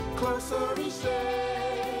nursery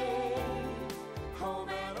stay, home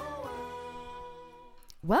and away.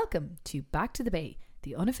 Welcome to Back to the Bay,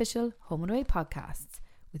 the unofficial Home and Away podcasts,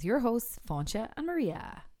 with your hosts Fauncha and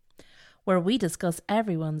Maria. Where we discuss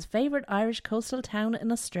everyone's favourite Irish coastal town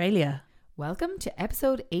in Australia. Welcome to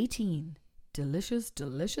episode 18, Delicious,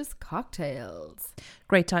 Delicious Cocktails.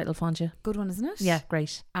 Great title, Fauncha. Good one, isn't it? Yeah,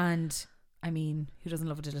 great. And, I mean, who doesn't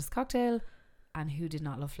love a delicious cocktail? And who did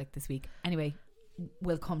not love Flick this week? Anyway,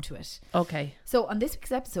 we'll come to it. Okay. So, on this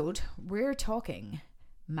week's episode, we're talking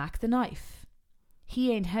Mac the Knife.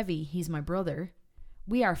 He ain't heavy, he's my brother.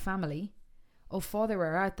 We are family. Oh, Father,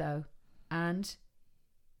 where art thou? And...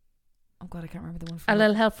 oh God, I can't remember the one. A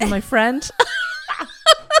little help from my friend. A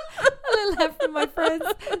little help from my friends.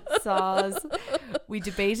 Saws. We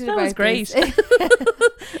debated That about was great. this.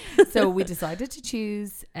 So we decided to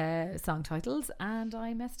choose song titles, and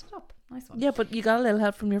I messed it up. Nice one. Yeah, but you got a little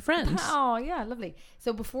help from your friend. Oh yeah, lovely.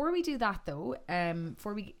 So before we do that, though,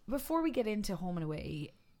 before we get into Home and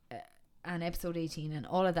Away and episode 18 and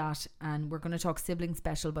all of that, and we're going to talk sibling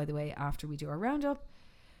special, by the way, after we do our roundup,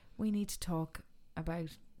 we need to talk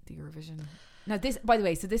about the Eurovision. Now this, by the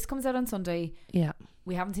way, so this comes out on Sunday. Yeah.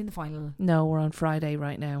 We haven't seen the final. No, we're on Friday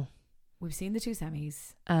right now. We've seen the two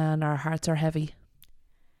semis. And our hearts are heavy.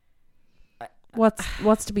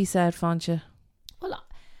 What's to be said, Fauncha? Well,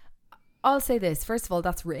 I'll say this. First of all,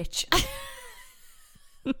 that's rich.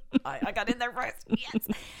 I got in there first. Yes.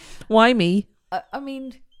 Why me? I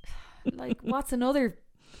mean, like, what's another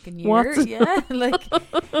fucking year? What? Yeah, like,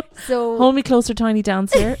 so. Hold me closer, tiny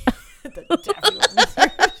dancer. That definitely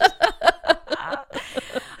wasn't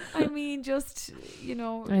I mean, just, you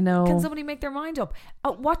know. I know. Can somebody make their mind up?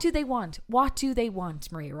 What do they want? What do they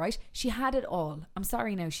want, Maria, right? She had it all. I'm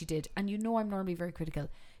sorry now, she did. And you know I'm normally very critical.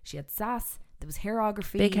 She had sass. There was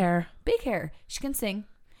hairography. Big hair. Big hair. She can sing.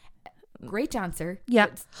 Great dancer. Yeah.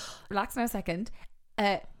 Relax now a second.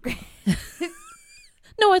 No,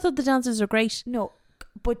 I thought the dancers were great. No,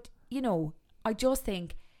 but, you know, I just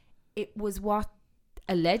think it was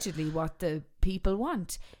allegedly what the people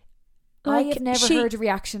want. Like, I have never heard a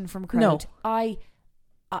reaction from a crowd. No.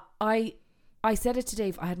 I said it to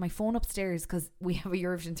Dave. I had my phone upstairs because we have a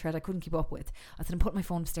Eurovision thread I couldn't keep up with. I said, I'm putting my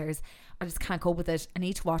phone upstairs. I just can't cope with it. I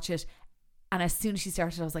need to watch it. And as soon as she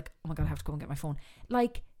started, I was like, oh my God, I have to go and get my phone.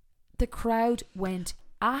 Like, the crowd went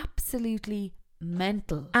absolutely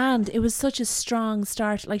mental. And it was such a strong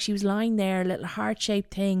start. Like, she was lying there, a little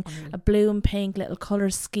heart-shaped thing, a blue and pink little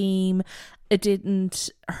colour scheme. It didn't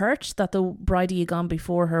hurt that the bridie you gone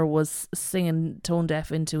before her was singing tone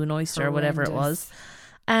deaf into an oyster or whatever it was.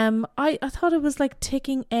 I thought it was like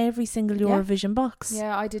ticking every single Eurovision box.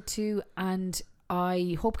 Yeah, I did too. And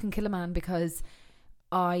I hope can kill a man, because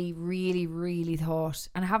I really, really thought,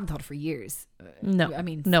 and I haven't thought it for years. No, I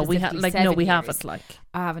mean, no, we haven't. Like,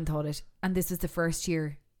 I haven't thought it, and this was the first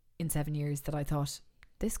year in 7 years that I thought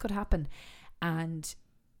this could happen. And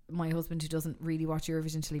my husband, who doesn't really watch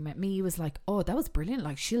Eurovision till he met me, was like, "Oh, that was brilliant!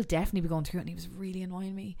 Like, she'll definitely be going through it." And he was really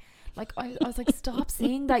annoying me. Like, I was like, "Stop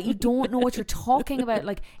saying that! You don't know what you're talking about.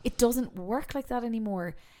 Like, it doesn't work like that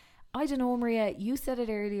anymore." I don't know, Maria, you said it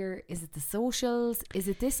earlier. Is it the socials? Is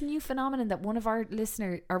it this new phenomenon that one of our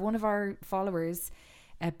listeners or one of our followers,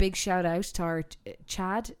 a big shout out to our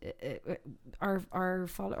Chad, our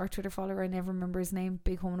Twitter follower, I never remember his name,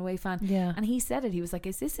 big Home and Away fan. yeah. And he said it. He was like,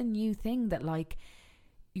 is this a new thing that, like,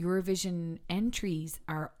 Eurovision entries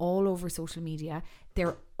are all over social media?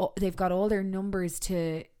 They've got all their numbers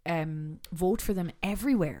to vote for them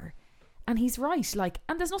everywhere. And he's right. Like,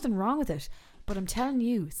 and there's nothing wrong with it. But I'm telling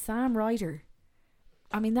you, Sam Ryder,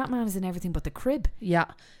 I mean, that man is in everything but the crib. Yeah.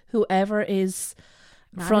 Whoever is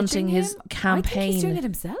fronting his campaign. I think he's doing it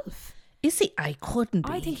himself. Is he? I couldn't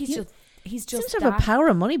be. I think he's just seems to have a power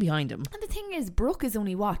of money behind him. And the thing is, Brooke is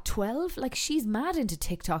only, what, 12? Like, she's mad into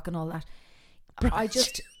TikTok and all that. I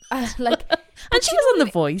just, like... And she was on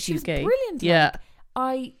The Voice She was UK. brilliant. Yeah.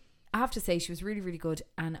 Like, I have to say, she was really, really good.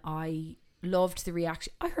 And I loved the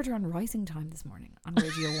reaction. I heard her on Rising Time this morning on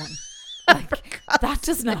Radio 1. Like, that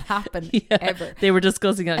does not happen ever. They were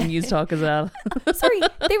discussing it on News Talk as well. Sorry,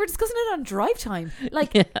 they were discussing it on Drive Time.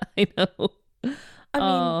 Like, yeah, I know. I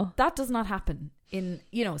mean, that does not happen in,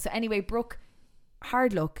 you know. So anyway, Brooke,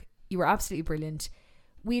 hard luck. You were absolutely brilliant.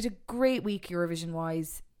 We had a great week Eurovision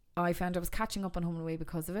wise. I found I was catching up on Home and Away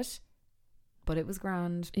because of it, but it was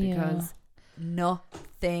grand because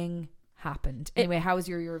nothing happened. Anyway, how was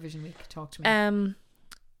your Eurovision week? Talk to me.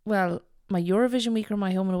 Well, my Eurovision week or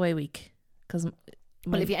my Home and Away week? Because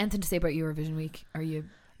well, if you have anything to say about Eurovision week, are you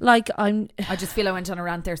Like, I'm... I just feel I went on a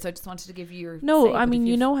rant there, so I just wanted to give you your No, say, I but mean, if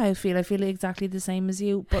you you've- know how I feel. I feel exactly the same as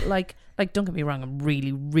you. But like, don't get me wrong. I'm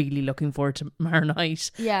really, really looking forward to tomorrow night.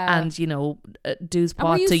 Yeah. And, you know, Du's And we're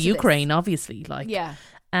pot used to to this. Ukraine, obviously. Like, Yeah.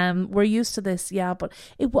 we're used to this, yeah. But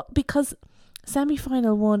because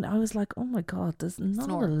semi-final one, I was like, oh my God, there's not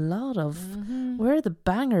Snore. a lot of... Mm-hmm. Where are the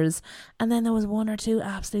bangers? And then there was one or two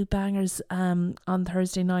absolute bangers on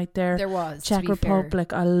Thursday night there. There was, Czech to be fair.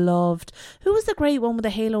 Republic, I loved. Who was the great one with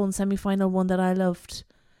the Halo in semi-final one that I loved?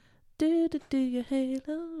 Do your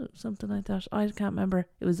Halo, something like that. I can't remember.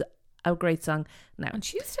 It was a great song. Now, On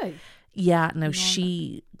Tuesday. yeah, now No,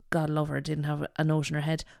 she, God love her, didn't have a note in her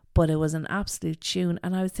head, but it was an absolute tune.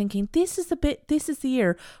 And I was thinking, this is the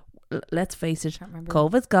year. Let's face it, Can't remember.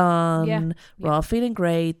 COVID's gone. Yeah, We're yeah. all feeling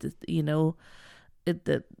great. You know,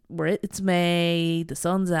 it's May. The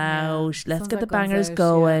sun's Yeah, out. Let's sun's get the out, guns bangers out,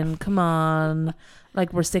 going. Come on.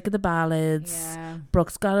 Like, we're sick of the ballads. Yeah.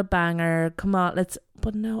 Brooke's got a banger. Come on, let's.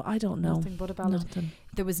 But no, I don't know. Nothing but a ballad. Nothing.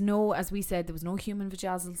 There was no, as we said, there was no human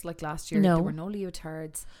vajazzles like last year. No. There were no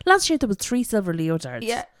leotards. Last year there was 3 silver leotards.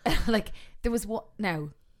 Yeah. Like, there was one.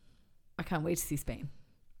 Now, I can't wait to see Spain.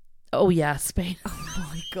 Oh yeah, Spain. Oh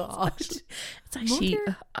my God. It's actually.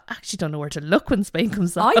 Mother. I actually don't know where to look when Spain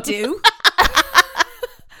comes on. I do.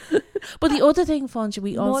 But the other thing, Fonja,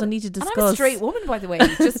 we also Mother- need to And discuss I'm a straight woman, by the way,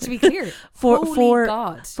 just to be clear. for Holy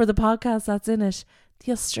God. for the podcast that's in it.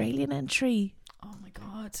 The Australian entry. Oh my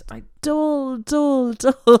God. Dull.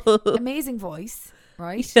 Amazing voice,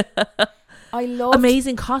 right? I love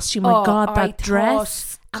Amazing costume. My God, that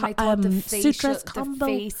dress. And I thought the suit dress facial, combo.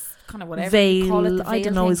 the face, kind of whatever you call it, Veil. the I don't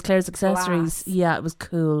veil know, thing. his Claire's accessories. Class. Yeah, it was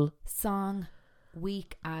cool. Song,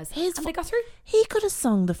 weak as. His and they got through. He could have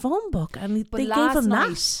sung the phone book and But they gave last him night,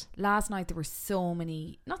 that. last night there were so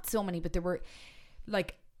many, not so many, but there were,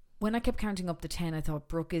 like, when I kept counting up to 10, I thought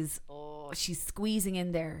Brooke is, she's squeezing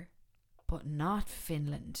in there, but not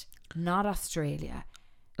Finland, not Australia.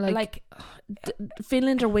 Like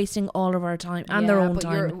Finland are wasting all of our time and their own but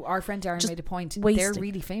time. our friend Darren Just made a point. They're wasting.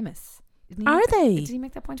 really famous. Didn't he Are make that- they? Did he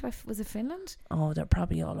make that point about, was it Finland? Oh, they're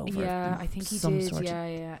probably all over. Yeah, I think he some did. sort.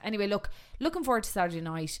 Yeah. Anyway, looking forward to Saturday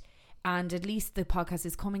night. And at least the podcast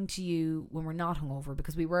is coming to you when we're not hungover,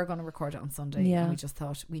 because we were going to record it on Sunday. Yeah. And we just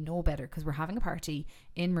thought we know better because we're having a party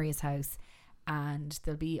in Maria's house. And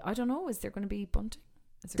there'll be, I don't know, is there going to be bunting?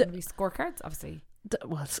 Is there going to be scorecards? Obviously.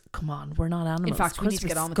 Well, come on, we're not animals. In fact, we need to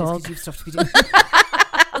get on with this Skog. because you've stuff to be doing.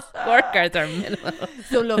 Scorecards are minimal.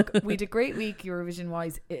 So look, we had a great week Eurovision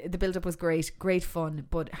wise. The build up was great fun,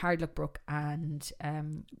 but hard luck, Brooke, and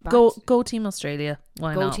Go Team Australia.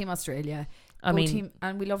 Why go not? Team Australia. I Go mean, team,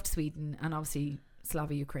 and we loved Sweden and obviously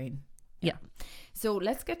Slava Ukraine. Yeah. So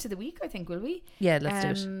let's get to the week, I think, will we? yeah,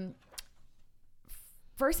 let's do it.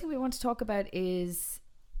 First thing we want to talk about is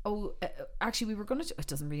actually we were going to, it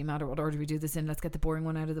doesn't really matter what order we do this in, let's get the boring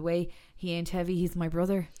one out of the way. He ain't heavy, he's my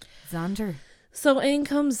brother Xander. So in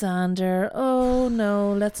comes Xander. Oh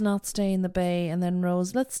no, let's not stay in the bay. And then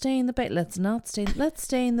Rose, let's stay in the bay. Let's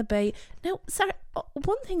stay in the bay. Now, sorry,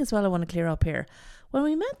 one thing as well I want to clear up here. When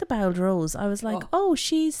we met the bowled Rose, I was like, oh,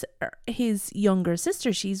 she's his younger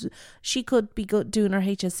sister. She could be doing her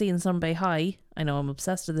HSC in Sunbay High. I know I'm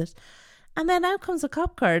obsessed with it. And then out comes a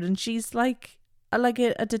cop card and she's like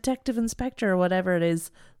a detective inspector or whatever it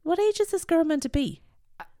is. What age is this girl meant to be?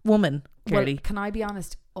 Woman, clearly. Well, can I be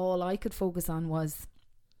honest? All I could focus on was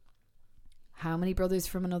how many brothers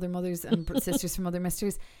from another mothers and sisters from other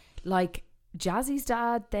misters. Like Jazzy's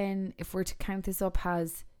dad, then, if we're to count this up,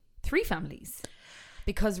 has 3 families.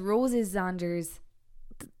 Because Rose's, Xander's,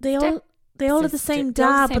 They all have the same they're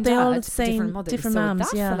all dad, but they all have the same different mothers. different so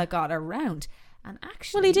mums. that Yeah. fella got around. And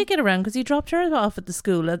actually, Well, he did get around because he dropped her off at the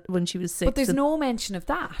school when she was 6. but there's no mention of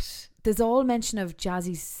that. There's all mention of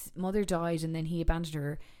Jazzy's mother died and then he abandoned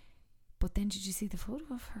her. But then did you see the photo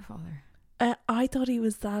of her father? I thought he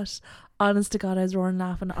was that. Honest to God, I was roaring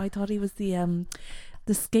laughing. I thought he was the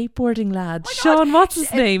skateboarding lad. Sean, what's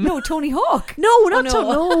his name? No, Tony Hawk. No, not no. Tony.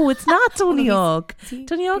 No, it's not Tony he's- Hawk. Is he-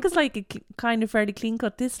 Tony Hawk is like a kind of fairly clean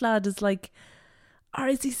cut. This lad is like, or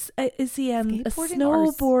is he a Skateboarding or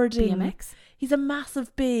snowboarding? BMX? He's a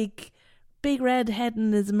massive, big red head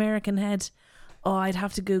in his American head. Oh, I'd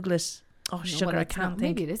have to Google it. Oh, No, sugar, well, I it's can't not.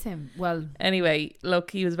 think. Maybe it is him. Well, Anyway,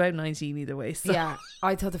 look, he was about 19 either way. So. yeah,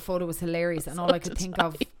 I thought the photo was hilarious, and all So I could did think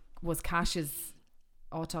of was Cash's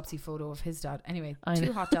autopsy photo of his dad. Anyway, I 2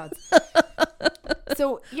 know. hot dads.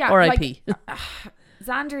 So yeah, R.I.P. Like,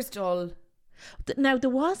 Xander's dull. Now, there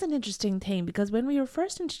was an interesting thing because when we were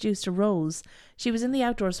first introduced to Rose, she was in the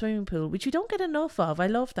outdoor swimming pool, which we don't get enough of. I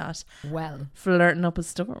love that. Well, Flirting up a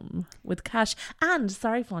storm with Cash. And,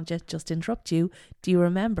 sorry, Fonja, just to interrupt you. Do you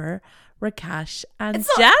remember Rakesh and It's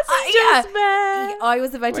not- Jazzy yeah. just met? I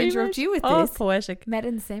was about to Were you interrupt right? you with Oh, this. poetic. Met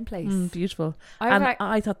in the same place. Beautiful. I And re-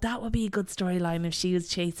 I thought that would be a good storyline if she was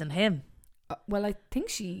chasing him. Well, I think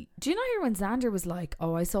she. Do you not hear when Xander was like,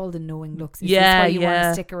 "Oh, I saw all the knowing looks. Is Yeah, this why you want yeah.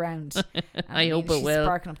 to stick around?" I hope it she's will.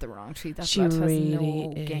 Sparking up the wrong tree. That She lad has really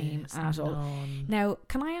no is. game at all. None. Now,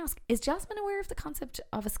 can I ask, is Jasmine aware of the concept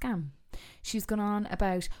of a scam? She's gone on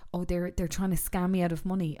about, oh, they're trying to scam me out of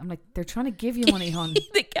money. I'm like, they're trying to give you money, hon.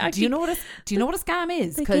 Do you know what a scam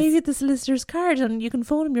is? They 'Cause gave you the solicitor's card and you can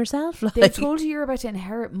phone him yourself. Like. they told you you're about to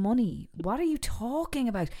inherit money. What are you talking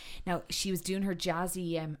about? Now, she was doing her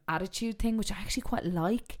jazzy attitude thing, which I actually quite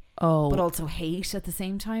like, Oh, but also hate at the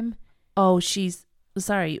same time. she's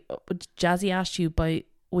sorry. Jazzy asked you by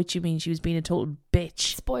which you mean she was being a total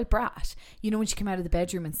bitch. Spoiled brat. You know, when she came out of the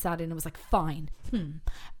bedroom and sat in and was like, fine.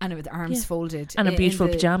 And with arms Yeah. folded. And her in beautiful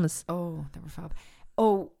the- pajamas. Oh, they were fab.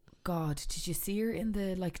 Oh, God. Did you see her in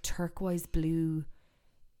the like turquoise blue,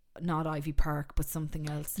 not Ivy Park, but something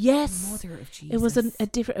else? Yes. Mother of Jesus. It was a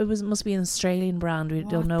different. It must be an Australian brand. We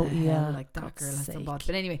What don't know. the hell? Yeah, Like that God's girl has some sake. bod.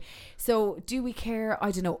 But anyway, so do we care?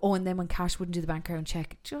 I don't know. Oh, and then when Cash wouldn't do the background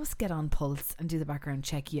check, just get on Pulse and do the background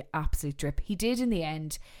check, you absolute drip. He did in the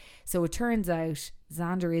end. So it turns out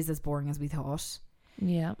Xander is as boring as we thought.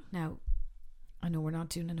 Yeah. Now, I know we're not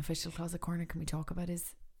doing an official closet corner. Can we talk about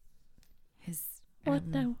his What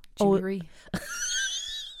now? Oh, jewelry?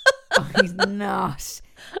 Oh, he's not.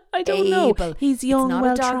 I don't know. able. He's young, not a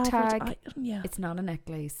well dog travelled. tag. Yeah. It's not a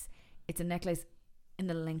necklace. It's a necklace in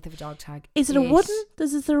the length of a dog tag. Is it a wooden?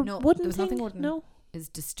 Is there a No, wooden there was thing? nothing wooden. No. Is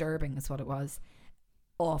disturbing is what it was.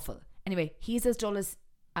 Awful. Anyway, he's as dull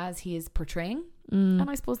as he is portraying, and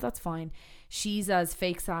I suppose that's fine. She's as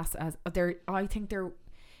fake sass as I think they're,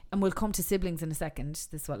 and we'll come to siblings in a second.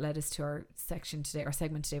 This is what led us to our section today, our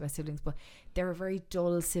segment today about siblings. But they're a very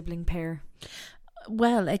dull sibling pair.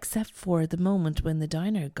 Well, except for the moment when the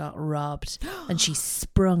diner got robbed and she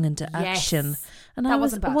sprung into action. Yes. And That I was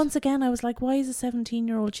wasn't bad. once again, I was like, why is a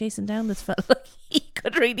 17-year-old chasing down this fella? Like, he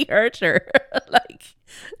could really hurt her. Like,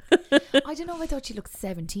 I don't know if I thought she looked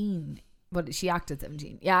 17. But she acted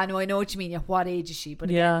 17. Yeah, I know what you mean. Yeah, what age is she? But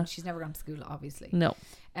again, Yeah. she's never gone to school, obviously. no.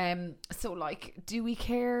 So like, do we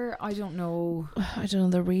care? I don't know. I don't know.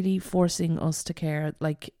 They're really forcing us to care.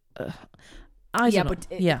 Like, I don't Yeah, know. but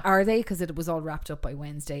yeah. are they? Because it was all wrapped up by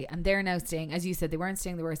Wednesday, and they're now staying. As you said, they weren't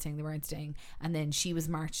staying. And then she was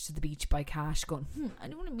marched to the beach by Cash, going, I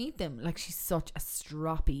don't want to meet them. Like, she's such a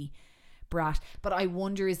stroppy brat. But I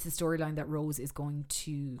wonder, is the storyline that Rose is going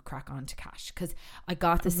to crack on to Cash? Because I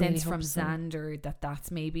got the I really sense hope from so. Xander that that's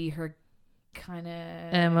maybe her kind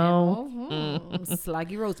of MO.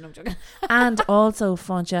 Slaggy Rose. No, I'm joking. And also,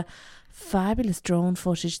 Fonja, fabulous drone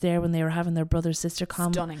footage there when they were having their brother sister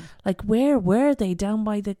come. Stunning. Like, where were they? Down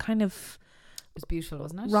by the kind of It was beautiful,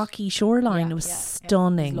 wasn't it? rocky shoreline. Yeah, It was yeah,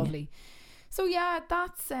 stunning. It was lovely. So yeah,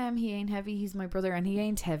 that's He Ain't Heavy. He's my brother, and he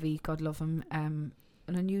ain't heavy. God love him. An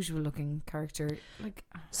unusual looking character. Like,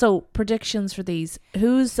 So, predictions for these.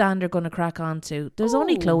 Who's Xander going to crack on to? There's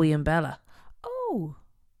only Oh. Chloe and Bella. oh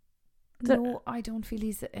The- no, I don't feel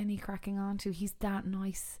he's any cracking on to. He's that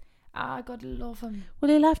nice. God love him.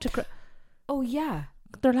 Well, he'll have to. Oh yeah,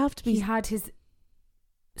 There'll have to be. he had his.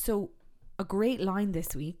 So a great line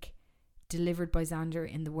this week, delivered by Xander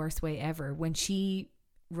in the worst way ever, when she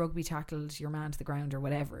rugby tackled your man to the ground or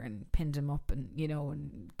whatever and pinned him up and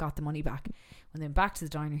and got the money back. When then back to the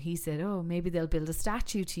diner, he said, oh, maybe they'll build a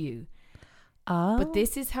statue to you. Oh, But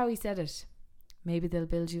this is how he said it. Maybe they'll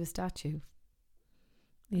build you a statue.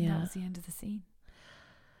 And that yeah. was the end of the scene.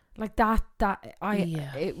 Like that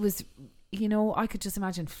Yeah. it was, I could just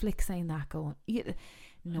imagine Flick saying that going,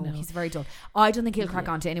 no, No. he's very dull. I don't think he'll crack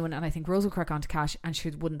Yeah. on to anyone, and I think Rose will crack on to Cash, and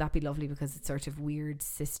wouldn't that be lovely, because it's sort of weird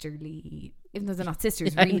sisterly, even though they're not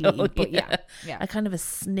sisters I really, know, but yeah. yeah. A kind of a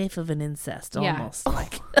sniff of an incest Yeah. almost.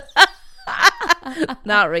 Like,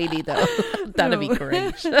 not really though. That'd be No.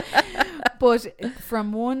 great. But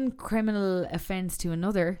from one criminal offence to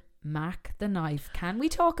another, Mac the Knife. Can we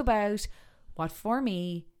talk about what for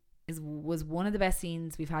me was one of the best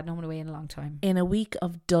scenes we've had in Home and Away in a long time? In a week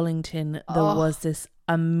of Dullington, there Oh. was this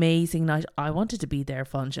amazing night. I wanted to be there,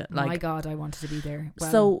 Fonja. My Like, God, I wanted to be there.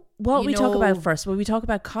 Well, so what will you we talk about know- first? Will we talk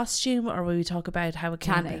about costume or will we talk about how it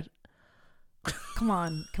came Can about? it? Come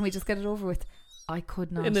on, can we just get it over with? I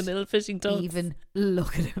could not In a little fishing tub. even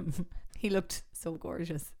look at him. He looked so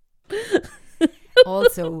gorgeous.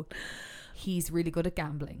 Also, he's really good at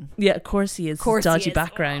gambling. Yeah, of course he is. Course His he dodgy is.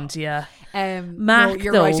 background, yeah. No, Mac,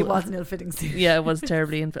 you're right. though- It was an ill-fitting suit. Yeah, it was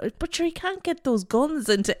terribly but sure, he can't get those guns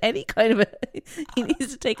into any kind of he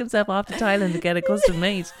needs to take himself off to Thailand to get a custom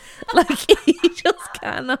made. Like, he just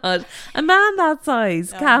cannot. A man that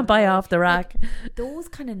size can't buy off the rack. Those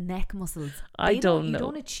kind of neck muscles, I don't you know.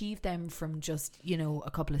 don't achieve them from just, you know,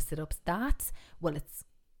 a couple of sit-ups. That's, well, it's...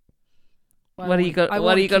 well, What are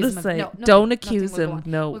you going to say? Don't accuse him.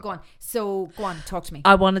 No. We'll go on. So, go on. Talk to me.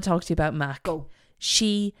 I want to talk to you about Mac. Go.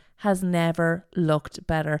 She has never looked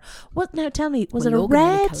better. What now? Tell me, was Well, it a Logan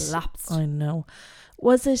nearly red? collapsed. I know.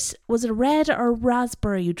 Was it a red or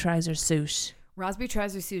raspberry trouser suit? Raspberry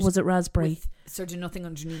trouser suit. Was it raspberry? With sort of nothing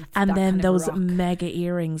underneath. And that then kind of those rock. mega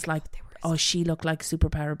earrings, like, oh, she looked like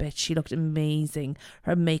superpower bitch. She looked amazing.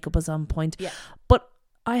 Her makeup was on point. Yeah. But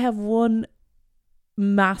I have one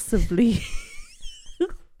massively.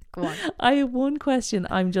 Go on. I have one question.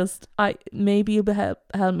 Maybe you'll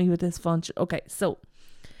help me with this function. Okay, so,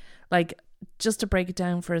 like, just to break it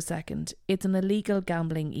down for a second, it's an illegal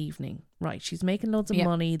gambling evening, right? She's making loads of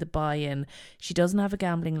money, the buy-in. She doesn't have a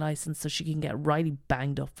gambling license, so she can get really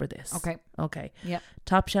banged up for this. Okay. Yeah.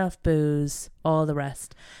 Top shelf booze, all the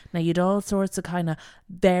rest. Now, you'd all sorts of kind of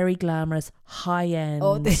very glamorous, high end.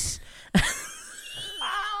 Oh, this. I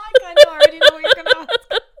kind of already know what you're going to ask.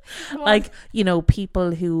 Like, you know,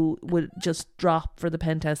 people who would just drop for the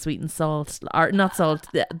Penthouse Sweet and Salt, or not Salt,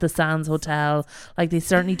 the Sands Hotel. Like, they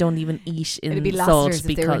certainly don't even eat in It'd be salt Lasters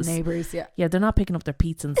if they were because neighbours, yeah, they're not picking up their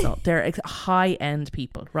pizza and salt. They're high end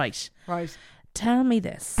people, right? Right. Tell me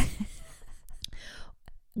this: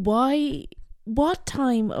 what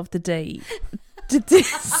time of the day did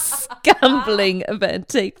this gambling event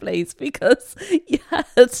take place? Because you had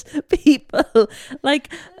people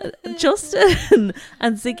like Justin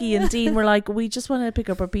and Ziggy and Dean were like, we just want to pick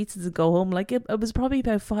up our pizzas and go home. Like, it was probably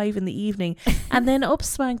about 5 p.m, and then up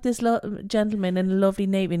spanked this gentleman in a lovely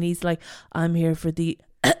name, and he's like, I'm here for the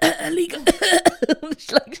illegal.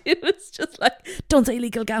 Like, it was just like, don't say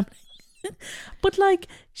illegal gambling. But like,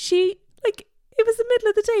 it was the middle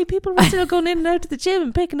of the day. People were still going in and out of the gym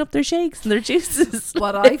and picking up their shakes and their juices.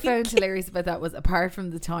 What I found hilarious about that was, apart from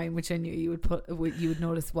the time, which I knew you would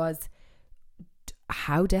notice, was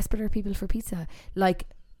how desperate are people for pizza? Like,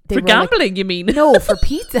 they for were gambling, you mean? No, for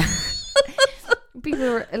pizza. People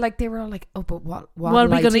were like, they were all like, oh, but what are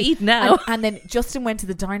we going to eat now? And then Justin went to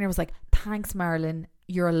the diner and was like, thanks, Marilyn,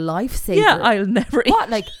 you're a lifesaver. Yeah, I'll never eat. What,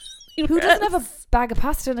 like, who doesn't have a bag of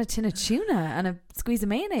pasta and a tin of tuna and a squeeze of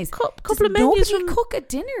mayonnaise? Couple of menus nobody from cook at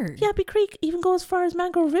dinner. Yeah, but Creek even go as far as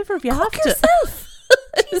Mangrove River if you have Cook to. yourself.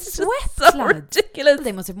 It's Jesus just wept, so lads. ridiculous. Well,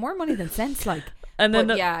 they must have more money than sense, like. And then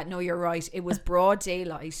But yeah, no, you're right. It was broad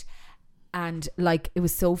daylight. And like, it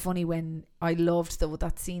was so funny when I loved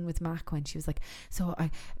that scene with Mac, when she was like,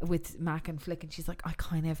 with Mac and Flick, and she's like,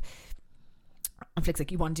 and Flick's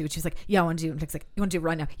like, you want to do it? She's like, yeah, I want to do it. And Flick's like, you want to do it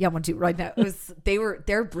right now? Yeah, I want to do it right now. It was,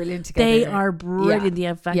 they're brilliant together. they are brilliant.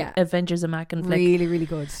 Yeah. The Adventures of Mac and Flick. Really, really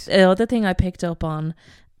good. The other thing I picked up on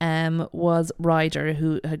was Ryder,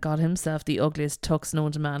 who had got himself the ugliest tux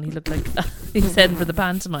known to man. He looked like he was heading for the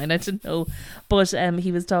pantomime. I didn't know, but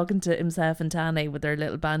he was talking to himself and Tane with their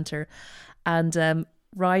little banter, and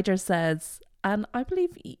Ryder says, and I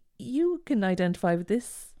believe you can identify with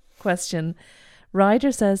this question.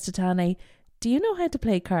 Ryder says to Tane, "Do you know how to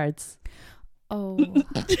play cards?" Oh.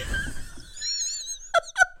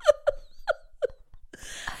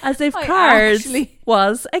 As if I cards actually-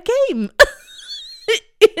 was a game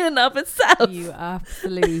in and of itself. You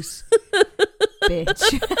absolute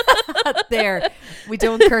bitch. There. We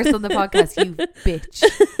don't curse on the podcast, you bitch.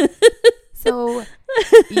 So,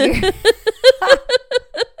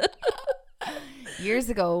 years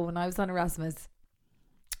ago, when I was on Erasmus,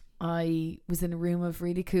 I was in a room of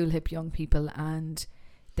really cool, hip young people, and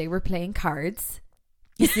they were playing cards.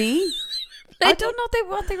 You see? I don't know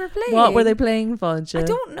what they were playing. What were they playing, Voncha? I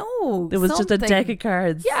don't know. There was just a Something. deck of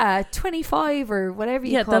cards. Yeah, 25 or whatever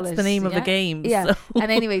you call it. Yeah, that's the name of the game. Yeah. So.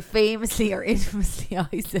 And anyway, famously or infamously,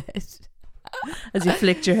 I said, As you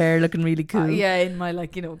flicked your hair looking really cool. yeah, in my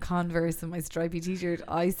Converse and my stripy t-shirt,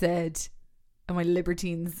 I said, and my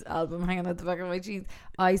Libertines album hanging at the back of my jeans,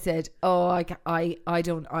 I said, oh, I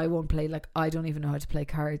won't play, like, I don't even know how to play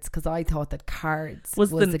cards, because I thought that cards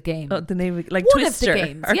was the game. The name of, like, One Twister of the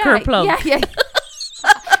games. or Yeah, Kerplunk. yeah.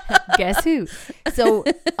 Guess who? So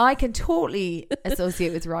I can totally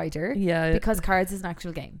associate with Ryder. Yeah. Because cards is an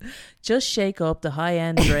actual game. Just shake up the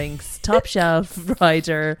high-end drinks, top shelf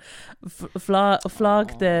Ryder, flog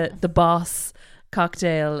the boss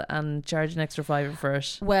cocktail and charge an extra $5 for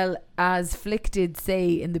it. Well, as Flick did say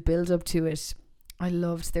in the build up to it, I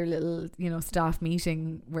loved their little, staff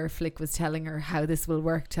meeting where Flick was telling her how this will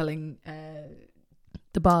work, telling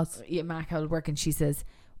The boss. Mac how it'll work, and she says,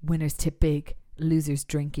 winners tip big, losers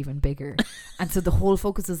drink even bigger. And so the whole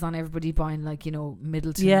focus is on everybody buying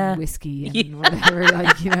Middleton whiskey and whatever,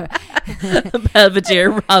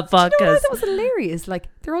 Belvedere vodkas. That was hilarious. Like,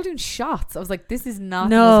 they're all doing shots. I was like, this is not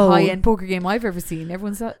the most high-end poker game I've ever seen.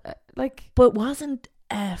 Everyone's But wasn't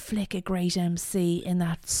Flick a great MC in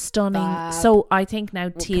that stunning? Fab. So I think now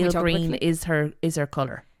Can we teal talk about green Flick? is her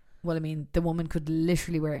colour. well, I mean, the woman could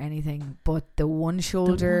literally wear anything, but the one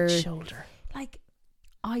shoulder, like,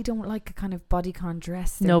 I don't like a kind of bodycon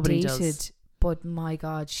dress. They're Nobody dated, does. But my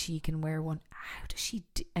God, she can wear one. How does she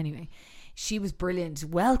anyway, she was brilliant.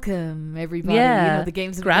 Welcome, everybody. Yeah. The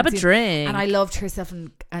games. Grab a drink. And I loved herself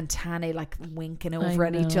and Tane winking over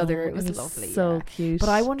at each other. It was lovely. So yeah. cute. But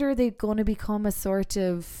I wonder, are they going to become a sort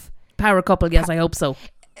of power couple, yes, I hope so.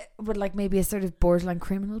 but maybe a sort of borderline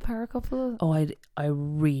criminal power couple? Oh, I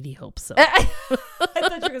really hope so. I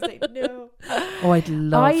thought you were going to say no. Oh, I'd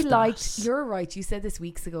love that. You're right, you said this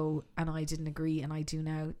weeks ago and I didn't agree, and I do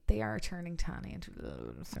now. They are turning Tani into a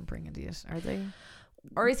little simpering idiot, are they?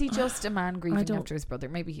 Or is he just a man grieving after his brother?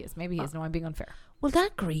 Maybe he is. No, I'm being unfair. Well,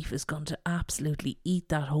 that grief is going to absolutely eat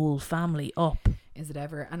that whole family up. Is it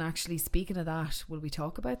ever? And actually, speaking of that, will we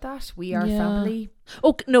talk about that? We are family.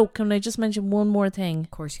 Oh, no, can I just mention one more thing? Of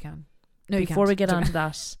course you can. No, before you can't. we get on to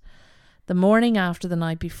that. The morning after the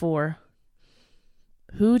night before,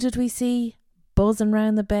 who did we see buzzing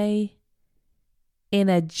round the bay in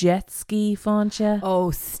a jet ski, Foncha?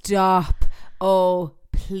 Oh, stop. Oh,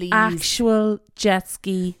 please. Actual jet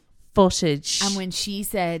ski footage. And when she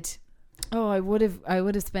said, oh, I would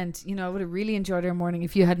have spent, I would have really enjoyed our morning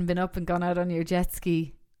if you hadn't been up and gone out on your jet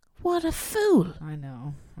ski. What a fool. I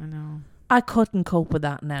know. I couldn't cope with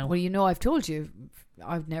that now. Well, I've told you,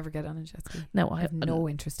 I'd never get on a jet ski. No, I have no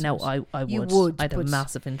interest in no, it. I would. You would, I'd have but- a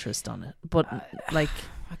massive interest on it. But,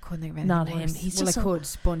 I couldn't think of anything not worse. him. He's well, just I so- could.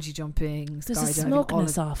 Bungee jumping, there's a skydiving,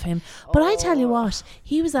 smugness off him. But I tell you what,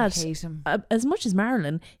 he was I at, hate him. as much as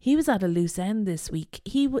Marilyn, he was at a loose end this week.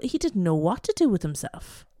 He didn't know what to do with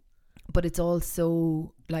himself. But it's all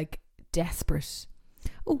so, desperate.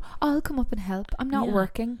 Oh, I'll come up and help. I'm not Yeah.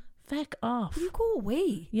 working. Feck off. Will you go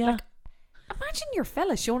away? Yeah. Imagine your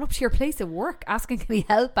fella showing up to your place of work asking, can he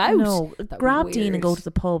help out? No, That'd be grab Dean and weird. go to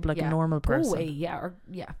the pub like Yeah, a normal person. Go away,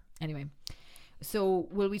 yeah. Anyway, so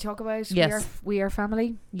will we talk about Yes. we are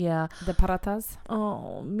family, Yeah. the paratas?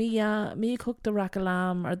 Oh, Mia cooked the rack of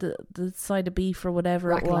lamb or the side of beef or whatever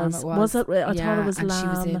Rack it lamb was. it was. it? I thought it was and lamb. she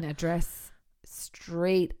was in a dress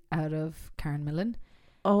straight out of Karen Millen.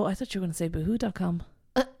 Oh, I thought you were going to say boohoo.com.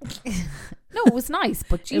 No, it was nice,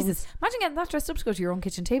 but Jesus, imagine getting that dressed up to go to your own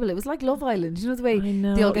kitchen table. It was like Love Island, you know the way I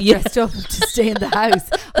know. they all get Yeah. dressed up to stay in the house.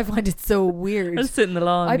 I find it so weird. I'll sit in the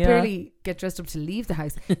lawn. I yeah. barely get dressed up to leave the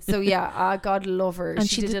house. So yeah, God love her. And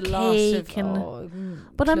she she did did a lot of. cake and- Oh,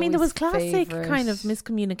 But I mean, there was Chloe's classic favourite. kind of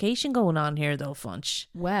miscommunication going on here, though, Funch.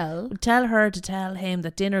 Well, Tell her to tell him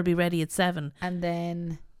that dinner be ready at 7. and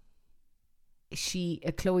then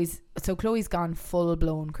Chloe's gone full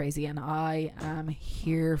blown crazy, and I am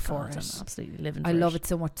here for God, it. I'm absolutely living. I for love it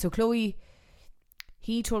so much. So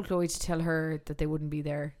he told Chloe to tell her that they wouldn't be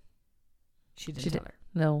there. She didn't tell her.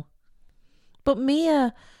 No. But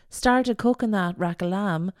Mia started cooking that rack of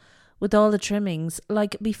lamb with all the trimmings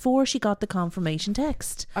before she got the confirmation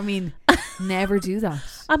text. I mean, never do that.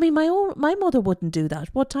 I mean, my mother wouldn't do that.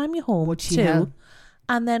 What time you home? Would she 2. help?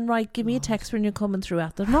 And then give me a text when you're coming through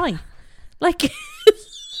at the night.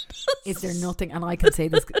 Is there nothing, and I can say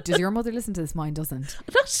this, does your mother listen to this? Mine doesn't.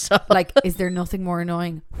 So, Is there nothing more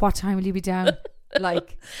annoying? What time will you be down? yeah,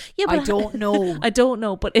 I don't know. I don't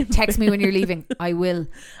know, but Text me when you're leaving. I will.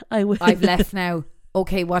 I will. I've left now.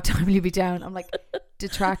 Okay, what time will you be down? I'm like,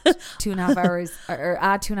 detract 2.5 hours or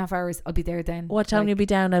add 2.5 hours. I'll be there then. What time will you be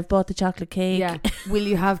down? I've bought the chocolate cake. Yeah. Will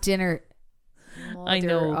you have dinner? I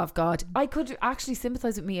know. Mother of God. I could actually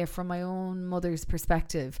sympathise with Mia from my own mother's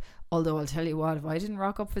perspective. Although I'll tell you what, if I didn't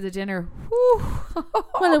rock up for the dinner, whew,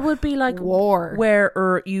 Well, it would be like war. Where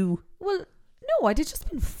are you? Well, no, I'd have just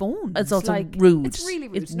been phoned. It's also rude. It's really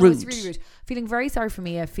rude. It's No, it's rude. really rude. Feeling very sorry for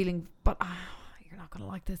Mia. But you're not going to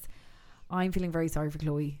like this. I'm feeling very sorry for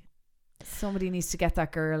Chloe. Somebody needs to get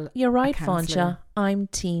that girl. You're right, a counsellor. Foncha. I'm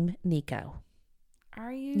Team Nico.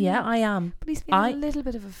 Are you? Yeah, I am. But he's been a little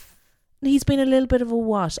bit of a. He's been a little bit of a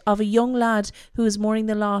what? Of a young lad who is mourning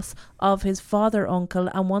the loss of his father uncle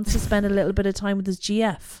and wants to spend a little bit of time with his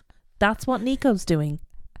GF. That's what Nico's doing.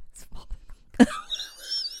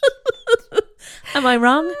 Am I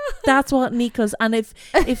wrong? That's what Nico's, and if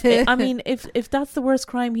I mean if that's the worst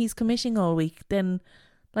crime he's committing all week, then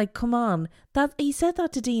Like, come on. That he said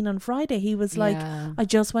that to Dean on Friday. He was like, Yeah. I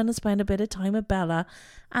just want to spend a bit of time with Bella.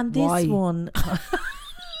 And this Why? one...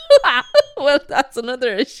 Well, that's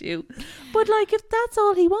another issue. But, like, if that's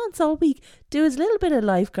all he wants all week, do his little bit of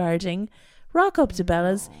lifeguarding, rock up to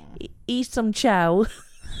Bella's, eat some chow,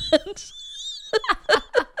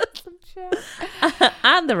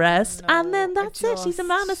 and the rest. And then No, that's it. He's a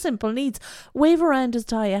man of simple needs. Wave around his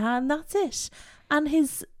tie a hand, that's it.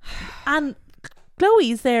 And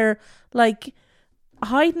Chloe's there, like,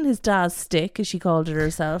 hiding his dad's stick, as she called it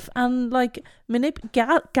herself, and like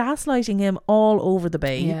gaslighting him all over the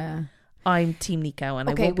bay. Yeah. I'm Team Nico, and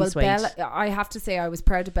I Okay, won't be well, swayed. Bella, I have to say, I was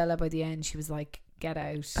proud of Bella by the end. She was like, get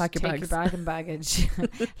out. Pack your take bags. your bag and baggage.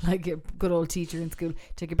 Like a good old teacher in school.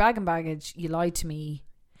 Take your bag and baggage. You lied to me.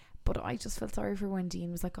 But I just felt sorry for when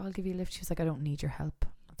Dean was like, I'll give you a lift. She was like, I don't need your help.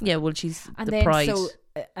 Yeah, well, she's And the then pride.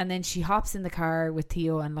 and then she hops in the car with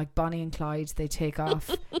Theo, and like Bonnie and Clyde, they take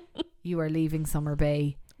off. You are leaving Summer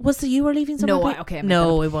Bay. Was it you were leaving? No, somewhere? okay, I made that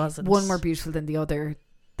no, up. it wasn't. One more beautiful than the other.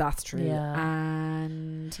 That's true. Yeah.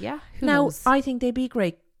 And yeah, who Now, knows? I think they'd be a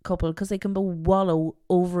great couple because they can wallow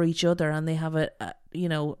over each other, and they have a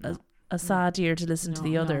sad ear to listen to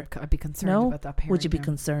the other. I'd be concerned No? about that pairing. Would you be there.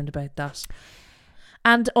 concerned about that?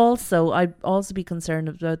 And also, I'd also be concerned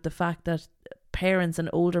about the fact that parents and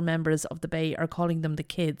older members of the Bay are calling them the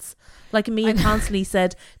kids. Like Mia constantly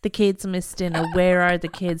said, the kids missed dinner. Where are the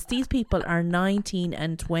kids? These people are 19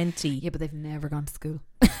 and 20. Yeah, but they've never gone to school.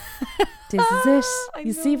 This is it. I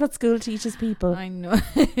You see know. what school teaches people. I know.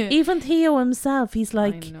 Even Theo himself, he's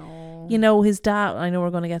like, I know. you know, his dad, I know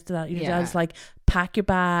we're going to get to that. Your Yeah. dad's like, pack your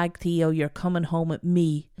bag, Theo, you're coming home with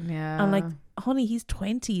me. Yeah. I'm like, honey, he's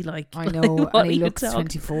 20. Like, I know, what and are he you looks talking-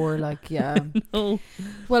 24. Like, yeah. No.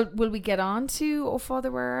 Well, will we get on to Oh Father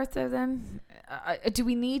Where Art Thou then? Do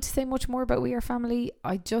we need to say much more about We Are Family?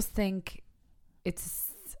 I just think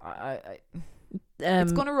it's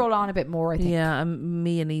it's going to roll on a bit more, I think. Yeah,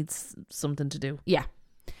 Mia needs something to do.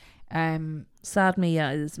 Sad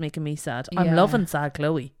Mia is making me sad. I'm Yeah. loving sad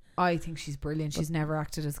Chloe. I think she's brilliant. She's never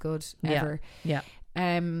acted as good, Yeah. ever. Yeah.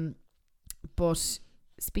 But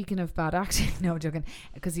speaking of bad acting, no, joking,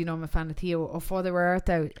 because you know I'm a fan of Theo. Oh Father Where Art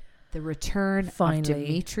Thou? The return Finally. of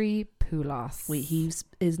Dimitri Poulos.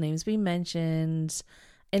 His name's been mentioned,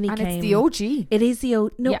 and and it's the OG. It is the O.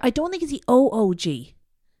 No, Yeah. I don't think it's the OOG.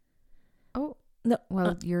 Oh No,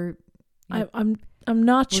 well, I'm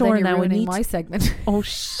not well, sure then you're now. I ruining need. my segment. Oh,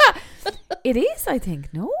 It is, I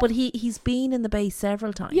think. No, but he's been in the Bay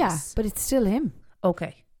several times. yeah, but it's still him.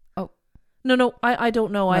 Okay. Oh. No, I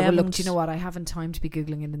don't know. I Well, haven't. look, do you know what? I haven't time to be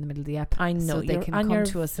googling it in the middle of the ep. I know so they you're, can and come you're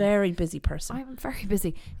to us. a very busy person. I'm very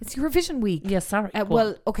busy. It's Eurovision week. Yeah, sorry. Go on.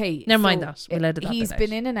 Well, okay. Never mind so, that. We'll edit that He's bit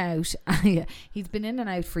been out. in and out. Yeah, he's been in and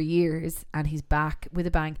out for years, and he's back with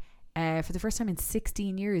a bang. For the first time in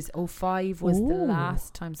 16 years. 05 was the Ooh.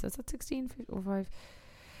 last time. So is that 16? 05?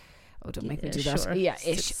 Oh, don't make me do that. Sure. Yeah,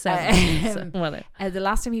 ish. 7, whatever. The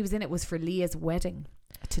last time he was in it was for Leah's wedding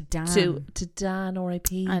to Dan. To Dan,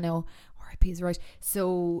 R.I.P. I know. R.I.P. is right.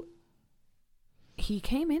 So he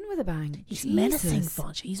came in with a bang. He's Jesus. menacing,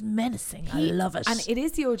 Fudge. He's menacing. I love it. And it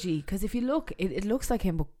is the OG, because if you look, it looks like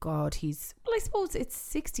him, but God, well, I suppose it's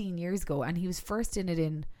 16 years ago, and he was first in it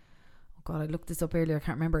in, oh God, I looked this up earlier, I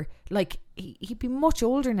can't remember. Like, he'd be much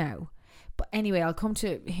older now. But anyway, I'll come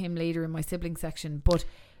to him later in my sibling section. But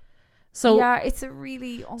so yeah, it's a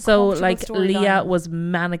really uncomfortable like storyline. Leah was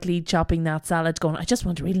manically chopping that salad, going, I just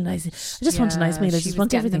want a really nice. I just want a nice meal. I she just was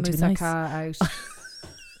want getting everything to the be nice. moussaka out.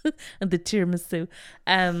 And the tiramisu,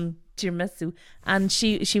 and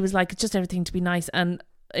she was like, just everything to be nice. And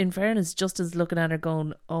in fairness, just as looking at her,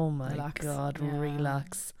 going, oh my Relax. God, Yeah.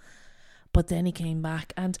 relax. But then he came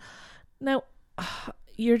back, and now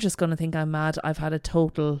you're just going to think I'm mad. I've had a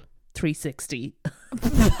total 360.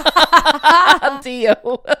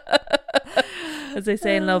 Theo. As they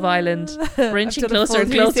say in Love Island, we're inching I've done a closer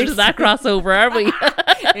and full closer to that crossover, are we?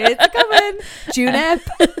 It's coming. June ep.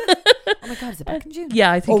 Oh my God, is it back in June?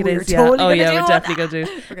 Yeah, I think Oh, it we're is. Yeah. totally Oh gonna yeah, do we're it. definitely gonna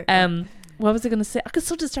do. Okay, What was I gonna say? I got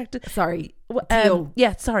so distracted. sorry. Theo.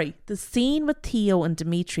 Yeah, sorry. The scene with Theo and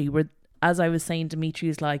Dimitri, where, as I was saying, Dimitri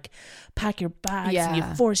is like, pack your bags and you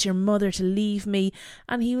Yeah. force your mother to leave me,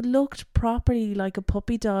 and he looked properly like a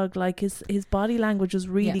puppy dog. Like his body language was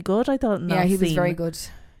really Yeah. good, I thought. In Yeah, that he was scene. very good.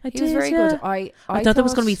 I He was did, very yeah. good. I thought there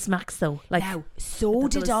was going to be smacks though. Like, now, so thought there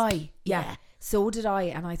did was- I. Yeah, yeah. so did I.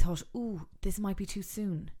 And I thought, ooh, this might be too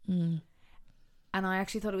soon. mm, And I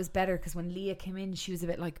actually thought it was better, because when Leah came in, she was a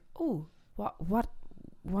bit like, oh,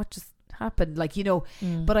 what just happened? Like, you know.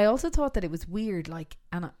 mm. But I also thought that it was weird. Like,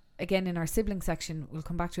 and again, in our sibling section, we'll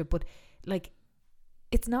come back to it. But like,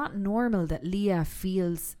 it's not normal that Leah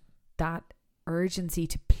feels that urgency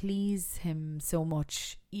to please him so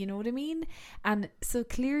much. You know what I mean? And so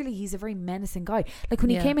clearly he's a very menacing guy. Like when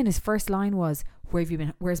he Yeah. came in, his first line was, "Where have you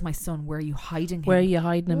been? Where's my son? Where are you hiding him?" Where are you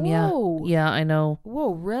hiding him? Whoa. Yeah, I know.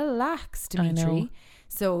 Whoa, relax, I Dimitri. know.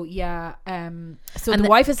 So yeah, so And the the-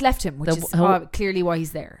 wife has left him, which the is whole- clearly why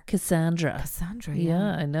he's there. Cassandra. Cassandra,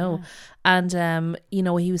 Yeah, I know. Yeah. And you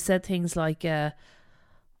know, he said things like,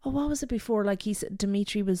 what was it before? Like he said,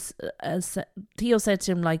 Dimitri was, Theo said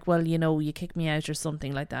to him like, well, you know, you kicked me out or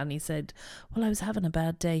something like that. And he said, well, I was having a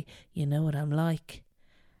bad day. You know what I'm like.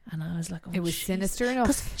 And I was like, oh, It was jeez. sinister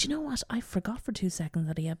Because enough. do you know what? I forgot for 2 seconds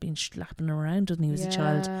that he had been slapping around when he was a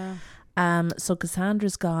child. Yeah. So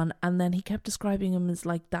Cassandra's gone, and then he kept describing him as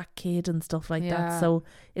like that kid and stuff like Yeah. that. So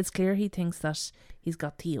it's clear he thinks that he's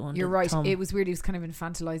got Theo under You're the right. thumb. It was weird. He was kind of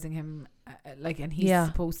infantilizing him, like, and he's Yeah.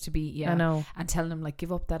 supposed to be, yeah, I know. and telling him like,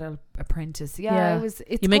 give up that apprentice. Yeah, Yeah. it was.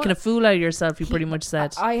 It's You're making going- a fool out of yourself, he he- pretty much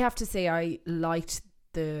said. I have to say, I liked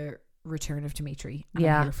the return of Dimitri. And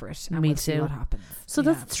Yeah, I'm here for it. And me we'll see too. what happens. So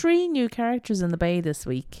yeah. that's 3 new characters in the bay this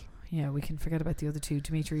week. Yeah, we can forget about the other 2.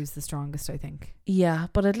 Dimitri is the strongest, I think. Yeah,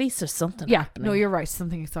 but at least there's something Yeah, happening. no, you're right.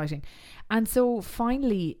 Something exciting. And so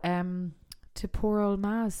finally, to poor old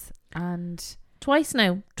Maz, and Twice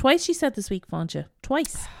now. Twice she said this week, Fonja.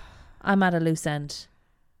 Twice. I'm at a loose end.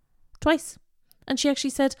 Twice. And she actually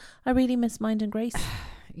said, I really miss Mind and Grace.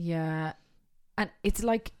 yeah, and it's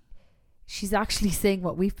like she's actually saying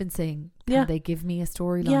what we've been saying. Can Yeah. they give me a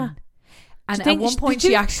storyline? Yeah. And Do you at think- one point do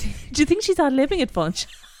you- she actually Do you think she's out living it, Fonja?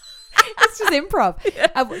 it's just improv.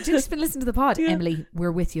 You've just been listening to the pod. Yeah. Emily,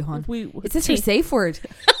 we're with you, hon. We, Is this her safe word?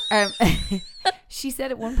 She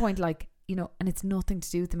said at one point, like, you know, and it's nothing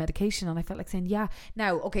to do with the medication. And I felt like saying, yeah.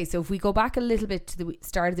 Now, okay, so if we go back a little bit to the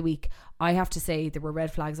start of the week, I have to say there were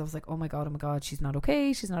red flags. I was like, oh my God, she's not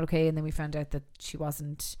okay. She's not okay. And then we found out that she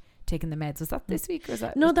wasn't taking the meds. Was that this week? Or was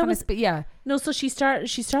that? No, it that kinda was- but yeah. No, so she started Or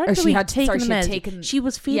the she week had- taking sorry, the she had meds. taken- She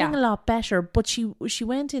was feeling yeah. a lot better, but she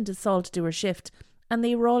went into Sol to do her shift, and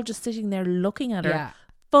they were all just sitting there looking at her, Yeah.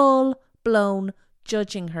 full blown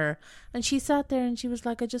judging her. And she sat there and she was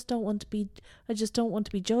like, I just don't want to be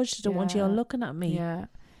judged. I don't want you all Yeah. looking at me. Yeah.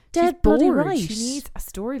 Dead She's bloody bored. right. She needs a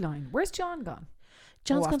storyline. Where's John gone?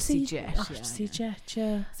 John's off going to to see see Jet, off yeah, to see yeah. Jet,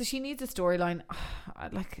 yeah. So she needs a storyline.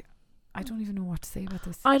 I don't even know what to say about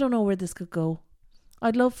this. I don't know where this could go.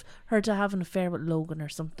 I'd love her to have an affair with Logan or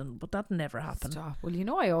something, but that never happened. Stop. Well, you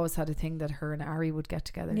know, I always had a thing that her and Ari would get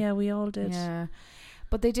together. Yeah, we all did. Yeah.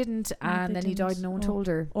 But they didn't, No, and they then he died. didn't. No one Oh. told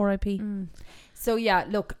her. R.I.P. Mm. So yeah,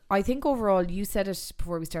 look, I think overall, you said it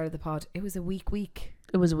before we started the pod. It was a weak week,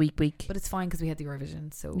 It was a week. but it's fine because we had the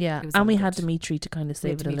Eurovision. So Yeah, it was and all we good. had Dimitri to kind of We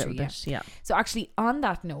save had it a little Dimitri, bit. Yeah. So actually, on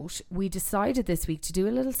that note, we decided this week to do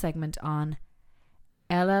a little segment on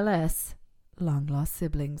LLS, long lost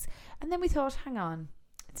siblings, and then we thought, hang on,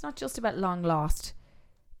 it's not just about long lost,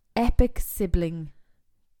 epic sibling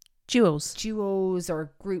Duos. duos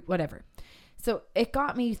or group, whatever. So it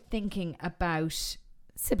got me thinking about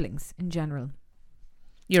siblings in general.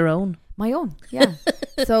 Your own. My own, yeah.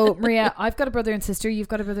 So Maria, I've got a brother and sister. You've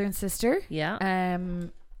got a brother and sister. Yeah.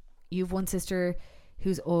 You've one sister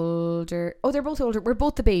who's older. Oh, they're both older. We're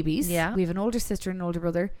both the babies. Yeah. We have an older sister and an older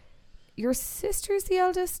brother. Your sister's the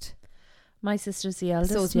eldest. My sister's the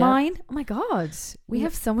eldest. So is yeah. mine. Oh my God. We Yeah.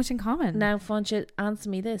 have so much in common. Now, Fonja, answer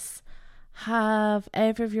me this. Have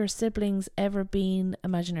either of your siblings ever been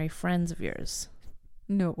imaginary friends of yours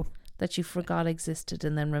No. that you forgot existed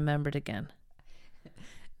and then remembered again?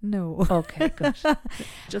 No. Okay, good. Just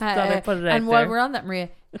thought I'd put it out and while there. we're on that, Maria,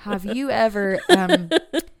 have you ever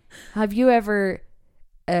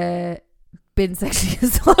been sexually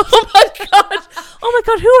assaulted? Oh my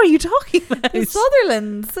god, who are you talking about? The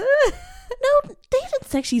Sutherlands. No, they didn't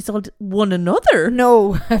sexually assault one another.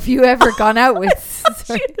 No. Have you ever gone out with?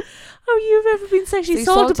 Sorry. Oh, you've ever been sexually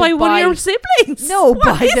So assaulted by assaulted one of by- your siblings? No,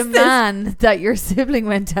 What by is the this? man that your sibling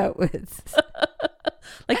went out with.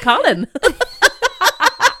 Like Colin.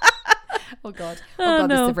 Oh God. Oh, Oh God,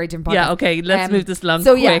 this no. is a very different podcast. Yeah, okay, let's move this along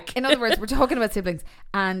So quick. yeah, in other words, we're talking about siblings,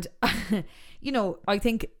 and you know, I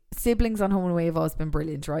think siblings on Home and Away have always been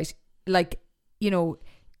brilliant, right? Like, you know,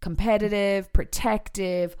 competitive,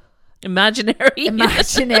 protective, Imaginary.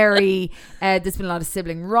 imaginary. There's been a lot of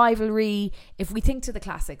sibling rivalry. If we think to the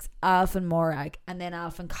classics, Alf and Morag, and then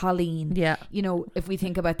Alf and Colleen. Yeah. You know, if we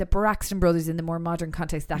think about the Braxton brothers in the more modern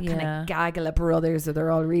context, that kind Yeah. of gaggle of brothers, so they're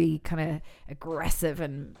all really kind of aggressive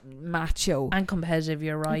and macho. And competitive,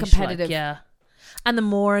 you're right. competitive. Like, yeah. And the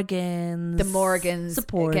Morgans. The Morgans,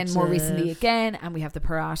 again, more recently again, and we have the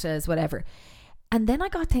Paratas, whatever. And then I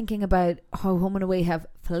got thinking about how Home and Away have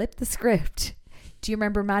flipped the script. Do you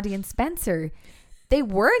remember Maddie and Spencer? they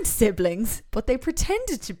weren't siblings, but they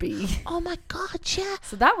pretended to be. Oh my God, yeah.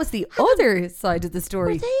 So that was the other side of the Were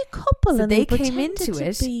story. they a couple? So and they came pretended into to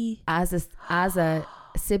it be- as a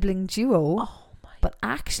sibling duo, Oh my. but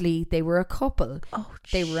actually they were a couple. Oh,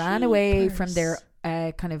 They ran away from their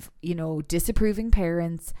jeepers. kind of, you know, disapproving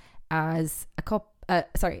parents as a couple.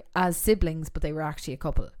 As siblings, but they were actually a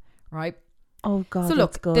couple, right? Oh God. So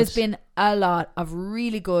look, that's good. there's been a lot of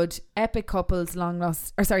really good epic couples,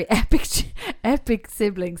 epic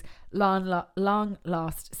siblings, long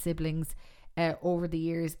lost siblings over the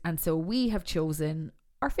years, and so we have chosen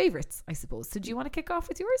our favorites, I suppose. So do you want to kick off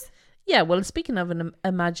with yours? Yeah, well, speaking of an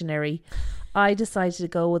imaginary, I decided to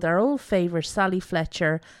go with our old favourite Sally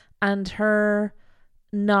Fletcher and her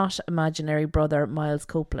not imaginary brother Miles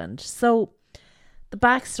Copeland. So the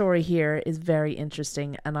backstory here is very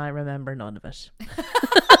interesting and I remember none of it.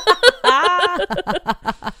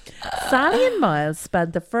 Sally and Miles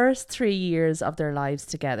spent the first 3 years of their lives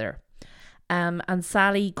together. And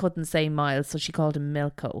Sally couldn't say Miles, so she called him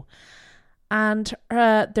Milko. And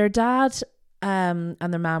their dad and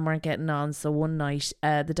their mum weren't getting on, so one night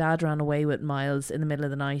the dad ran away with Miles in the middle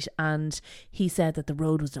of the night, and he said that the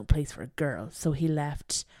road was no place for a girl, so he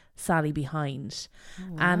left Sally behind.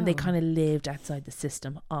 And they kind of lived outside the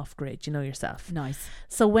system, off grid, you know yourself. Nice.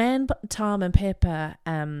 So when Tom and Pippa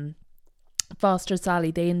fostered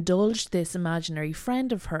Sally, they indulged this imaginary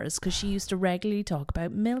friend of hers because she used to regularly talk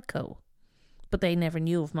about Milko, but they never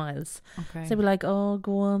knew of Miles. Okay. So they'd be like, oh,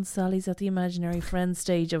 go on, Sally's at the imaginary friend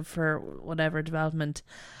stage of her whatever development.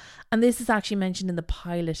 And this is actually mentioned in the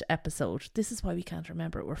pilot episode. This is why we can't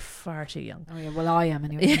remember it. We're far too young. Oh yeah, well I am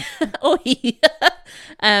anyway. Oh yeah.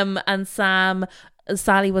 And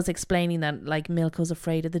Sally was explaining that like Milko's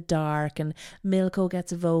afraid of the dark and Milko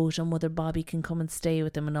gets a vote on whether Bobby can come and stay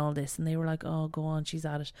with them and all this, and they were like, oh, go on, she's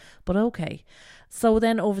at it, but okay. So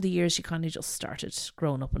then over the years she kind of just started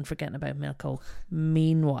growing up and forgetting about Milko.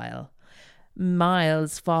 Meanwhile,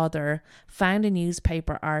 Miles' father found a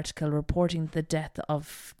newspaper article reporting the death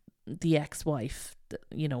of the ex-wife,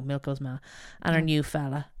 you know, Milko's ma, and her new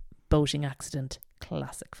fella, boating accident,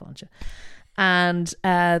 classic Fonja, and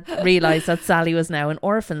realised that Sally was now an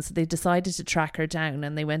orphan, so they decided to track her down,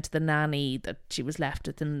 and they went to the nanny that she was left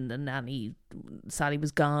with, and the nanny, Sally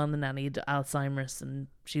was gone, the nanny had Alzheimer's, and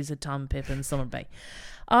she's at Tom, Pippa in Summer Bay.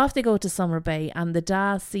 Off they go to Summer Bay, and the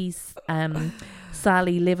dad sees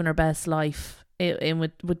Sally living her best life in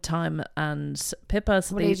with Tom and Pippa.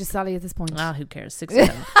 So What age is Sally at this point? who cares, 6 or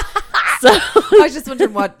 7. So I was just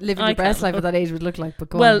wondering what living I your best can't. life at that age would look like. But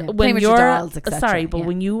go well, on, yeah. when Playing with you're your dolls, etc.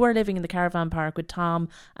 when you were living in the caravan park with Tom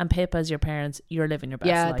and Pippa as your parents, you're living your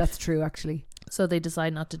best life. that's true actually. So they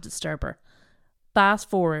decide not to disturb her.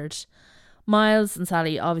 Fast forward, Miles and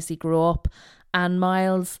Sally obviously grew up, and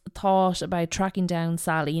Miles thought about tracking down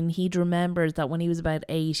Sally, and he'd remembered that when he was about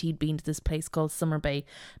 8 he'd been to this place called Summer Bay.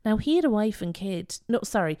 Now he had a wife and kid. No,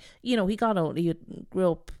 sorry, you know, he got old, he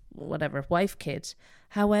grew up, whatever, wife, kid.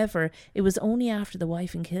 However, it was only after the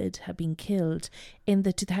wife and kid had been killed in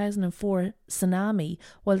the 2004 tsunami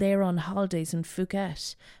while they were on holidays in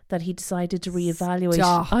Phuket that he decided to reevaluate.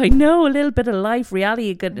 Stop. I know, a little bit of life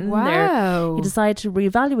reality got in there. Wow. He decided to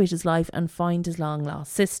reevaluate his life and find his long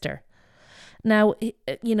lost sister. Now,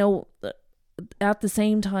 you know, at the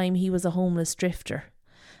same time, he was a homeless drifter.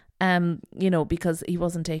 You know, because he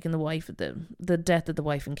wasn't taking the wife, the death of the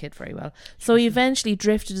wife and kid very well. So he eventually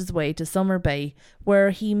drifted his way to Summer Bay,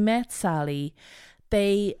 where he met Sally.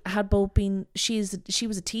 They had both been, she was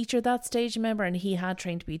a teacher at that stage, remember, and he had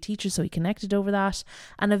trained to be a teacher, so he connected over that.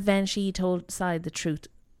 And eventually he told Sally the truth.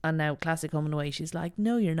 And now, classic home and away, she's like,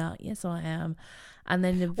 no, you're not. Yes, I am. And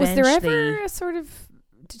then eventually... Was there ever a sort of...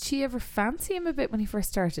 Did she ever fancy him a bit when he first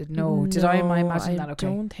started? No. Did I imagine that? Okay. I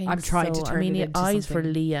don't think I'm trying so. to turn I mean, it he into eyes for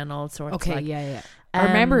something. Leah and all sorts. Okay, like, yeah. I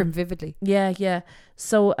remember him vividly. Yeah.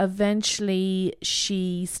 So eventually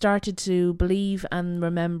she started to believe and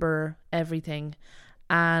remember everything.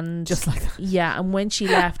 And Just like that. yeah, and when she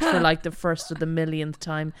left for like the first or the millionth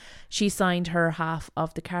time, she signed her half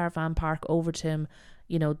of the caravan park over to him,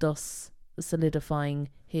 you know, thus solidifying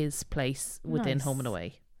his place within Nice. Home and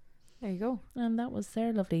Away. There you go. And that was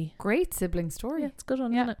their lovely. Great sibling story. Yeah, it's good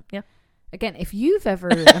on, Yeah. isn't it? Yeah. Again, if you've ever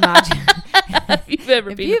imagined... If you've ever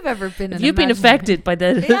if been, you've ever been... if an you've been imagin- affected by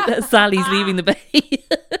the Yeah. Sally's leaving the bay.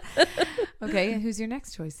 Okay, who's your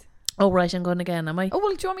next choice? Oh, right, I'm going again, am I? Oh,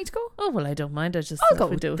 well, do you want me to go? Oh, well, I don't mind. I just I'll go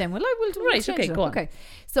we do. then. Will I? We'll Right, change okay, it up. go on. Okay,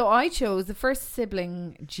 so I chose the first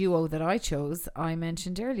sibling duo that I chose. I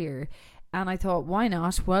mentioned earlier, and I thought, why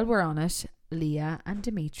not? While we're on it, Leah and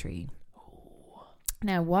Dimitri.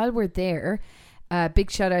 Now, while we're there, big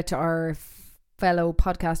shout out to our fellow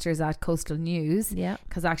podcasters at Coastal News, Yeah.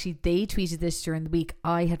 because actually they tweeted this during the week.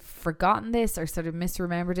 I had forgotten this or sort of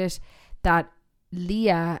misremembered it, that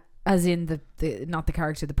Leah, as in the not the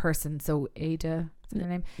character, the person, so Ada, is her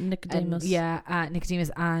name? Nicodemus.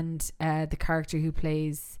 Nicodemus and the character who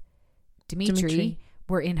plays Dimitri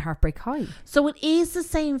were in Heartbreak High. So it is the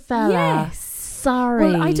same fella. Yes. Sorry.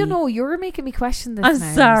 Well, I don't know. You're making me question this I'm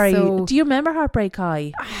now. sorry. So, Do you remember Heartbreak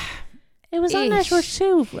High? It was on Ish. Network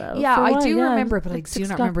 2. Well, yeah, for a I while, do yeah. remember it, but I Like do 6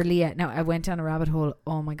 not o'clock. remember Leah. Now, I went down a rabbit hole.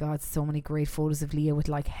 Oh my God, so many great photos of Leah with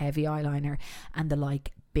like heavy eyeliner and the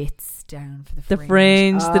like bits down for the The fringe.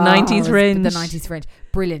 fringe, the 90s fringe. The 90s fringe.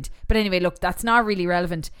 Brilliant. But anyway, look, that's not really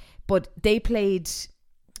relevant. But they played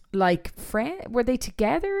like were they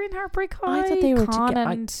together in Heartbreak High? I thought they were Con together.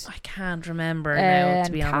 and I can't remember now,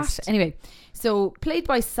 to be Kat. honest. Anyway, so played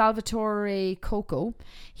by Salvatore Coco.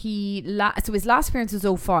 So his last appearance was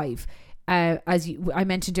 05. As I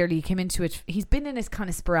mentioned earlier, he came into it. He's been in it kind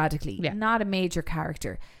of sporadically, Yeah. not a major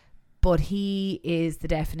character, but he is the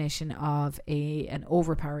definition of an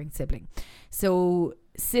overpowering sibling. So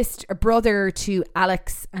a brother to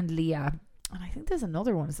Alex and Leah, and I think there's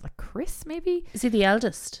another one. Is it like Chris? Maybe. Is he the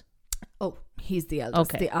eldest? Oh, he's the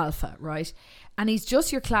eldest, Okay. the alpha, right? And he's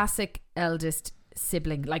just your classic eldest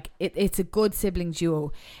sibling. Like it's a good sibling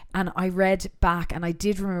duo. And I read back and I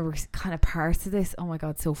did remember kind of parts of this. Oh my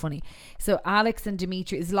God, so funny. So Alex and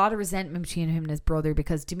Dimitri, there's a lot of resentment between him and his brother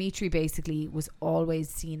because Dimitri basically was always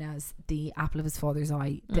seen as the apple of his father's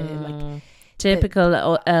eye.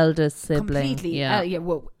 Typical eldest sibling. Completely. Yeah.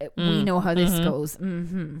 We know how this goes.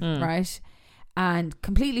 Right. And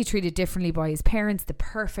completely treated differently by his parents, the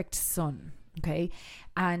perfect son. Okay.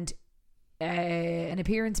 And an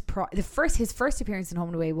appearance his first appearance in Home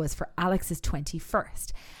and Away was for Alex's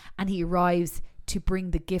 21st, and he arrives to bring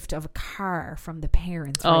the gift of a car from the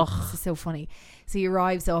parents. Right? This is so funny. So he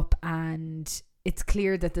arrives up and it's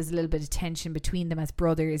clear that there's a little bit of tension between them as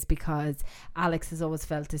brothers because Alex has always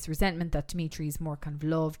felt this resentment that Dimitri is more kind of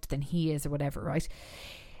loved than he is or whatever, right?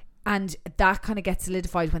 And that kind of gets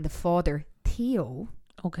solidified when the father, Theo,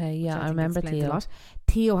 Okay, yeah, which I think remember explains a Theo. lot.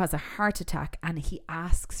 Theo has a heart attack and he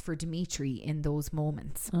asks for Dimitri in those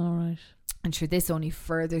moments. All right. And sure, this only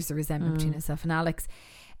furthers the resentment between himself and Alex.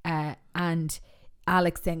 And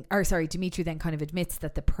Dimitri then kind of admits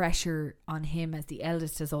that the pressure on him as the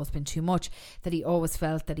eldest has always been too much, that he always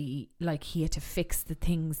felt that he had to fix the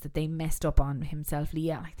things that they messed up on himself,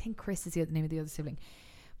 Leah. And I think Chris is the name of the other sibling.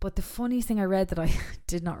 But the funniest thing I read that I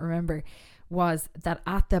did not remember was that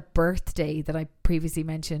at the birthday that I previously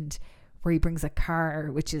mentioned, where he brings a car,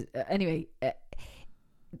 which is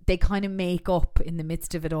they kind of make up in the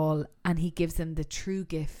midst of it all, and he gives him the true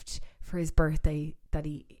gift for his birthday that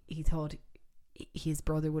he thought his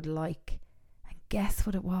brother would like. And guess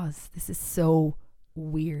what it was? This is so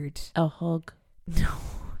weird. A hug. No.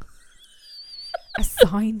 A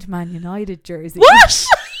signed Man United jersey. What?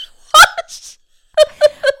 What?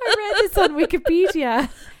 I read this on Wikipedia.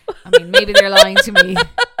 I mean, maybe they're lying to me.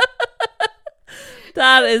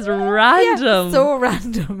 That is random. Yeah, so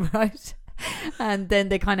random, right? And then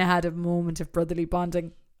they kind of had a moment of brotherly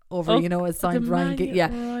bonding over, a signed Ryan.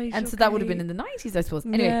 Right, And so that would have been in the 90s, I suppose.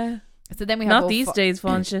 Anyway, Yeah. so then we have Not these days,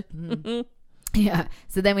 Fansha. Yeah.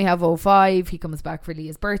 So then we have 05. He comes back for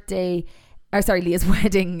Leah's birthday. Leah's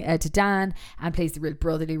wedding to Dan, and plays the real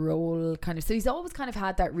brotherly role, kind of. So he's always kind of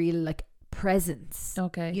had that real like presence.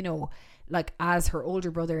 Okay. Like as her older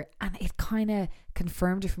brother, and it kind of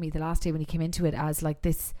confirmed it for me the last day when he came into it as like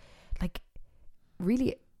this, like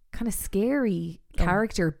really kind of scary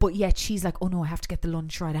character, but yet she's like, oh no, I have to get the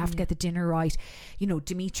lunch right, I have to get the dinner right,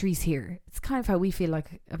 Dimitri's here. It's kind of how we feel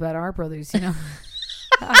like about our brothers, So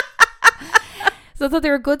I thought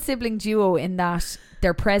they're a good sibling duo in that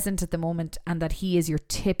they're present at the moment and that he is your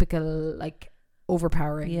typical like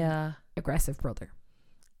overpowering, aggressive brother.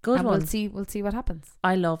 Good and one. We'll see what happens.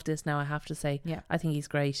 I love this now, I have to say. Yeah. I think he's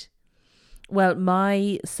great. Well,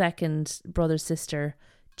 my second brother-sister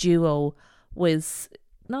duo was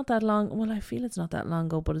not that long. Well, I feel it's not that long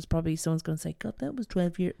ago, but it's probably someone's going to say, God, that was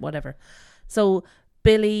 12 years, whatever. So,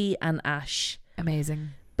 Billy and Ash. Amazing.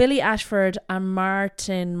 Billy Ashford and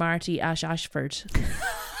Marty Ashford.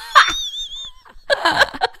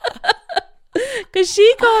 Because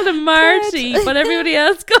she called him Marty, but everybody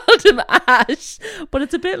else called him Ash. But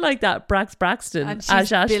it's a bit like that, Braxton, And she's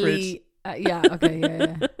Ash Ashford. Billy,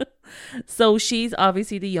 yeah. So she's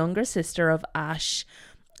obviously the younger sister of Ash.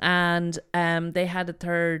 And they had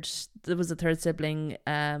there was a third sibling,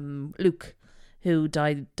 Luke, who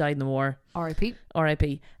died in the war. R.I.P.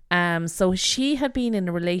 So she had been in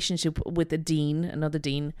a relationship with another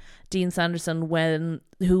Dean Sanderson,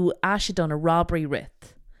 who Ash had done a robbery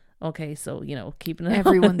with. Okay, so you know, keeping it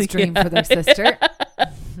Everyone's dream for their sister.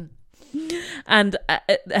 And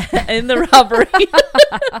in the robbery,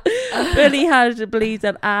 Billy had believed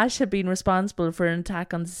that Ash had been responsible for an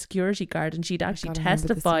attack on the security guard, and she'd actually God, I remember this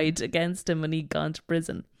testified against him when he'd gone to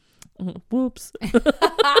prison. Whoops.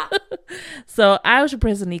 So out of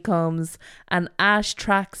prison he comes, and Ash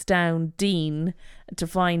tracks down Dean to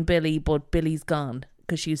find Billy, but Billy's gone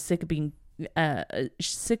because she's sick of being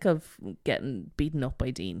sick of getting beaten up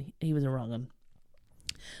by Dean. He was a wrong one.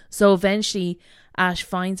 So eventually Ash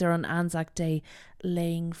finds her on Anzac Day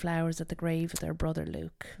laying flowers at the grave of their brother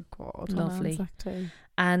Luke. God, Lovely.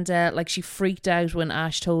 And like she freaked out when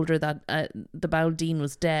Ash told her that the Bowl Dean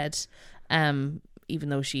was dead, even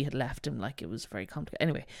though she had left him. Like, it was very complicated.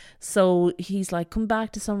 Anyway, so he's like, come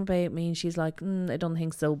back to Summer Bay with me, and she's like, I don't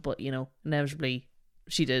think so, but you know, inevitably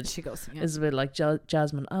she did. She goes, yeah. It's a bit like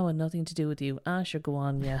Jasmine, oh, and nothing to do with you. Sure, go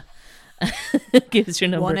on, yeah. Gives your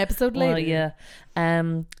number. One episode later. Well,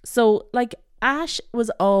 yeah. So like Ash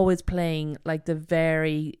was always playing like the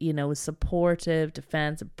very, you know, supportive,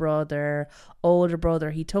 defensive brother, older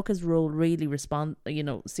brother. He took his role really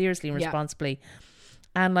seriously and responsibly.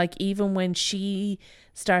 And like, even when she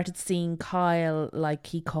started seeing Kyle, like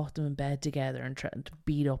he caught them in bed together and tried to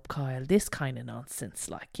beat up Kyle. This kind of nonsense,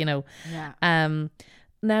 like, you know. Yeah.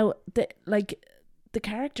 Now the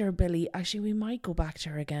character of Billy, actually, we might go back to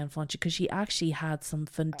her again, Fonchi, because she actually had some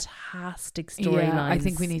fantastic storylines. Yeah, I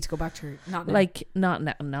think we need to go back to her. Not now. Like, not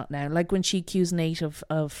now. Like when she accused Nate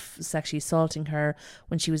of sexually assaulting her,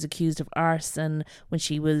 when she was accused of arson, when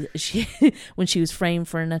she was framed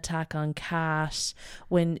for an attack on Kat,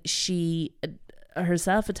 when she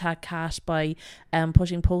herself attacked Kat by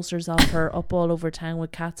pushing posters of her up all over town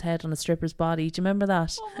with Kat's head on a stripper's body. Do you remember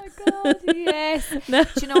that? Oh my God, yes. No. Do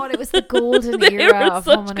you know what? It was the golden They era were of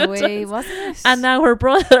such Home and good Away, times. wasn't it? And now her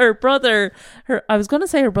brother, I was going to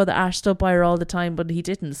say her brother Ash stood by her all the time, but he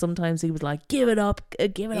didn't. Sometimes he was like, give it up,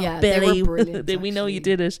 Yeah, Billy. they were brilliant, We know you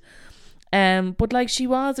actually. did it. But like, she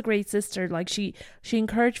was a great sister. Like, she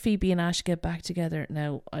encouraged Phoebe and Ash to get back together.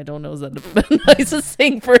 Now, I don't know, is that the nicest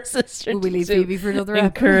thing for a sister Will we to leave do? Phoebe for another episode?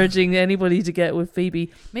 Encouraging anybody to get with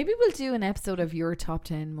Phoebe. Maybe we'll do an episode of your top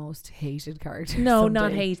 10 most hated characters. No, someday.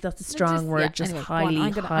 not hate. That's a strong word. Just anyway, go on. highly,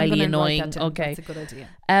 I'm gonna highly write that annoying. down. Okay. That's a good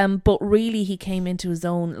idea. But really, he came into his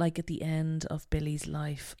own like at the end of Billy's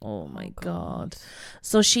life. Oh my God.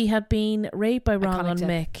 So she had been raped by Ron Iconic and death.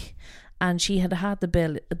 Mick, and she had had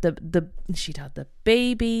she'd had the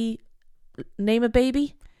baby. Name a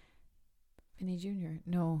baby? Vinny Jr.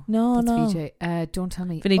 No. No, That's no. VJ. Don't tell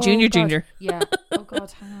me. Vinny Oh, Jr. God. Jr. Yeah. Oh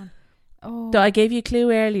God, hang on. Oh. I gave you a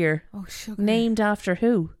clue earlier. Oh, sugar. Named after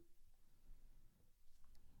who?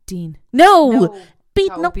 Dean. No, beating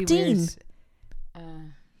that up would be Dean. weird.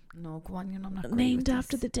 No, go on. I'm not great Named with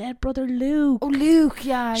after this. the dead brother Luke. Oh, Luke.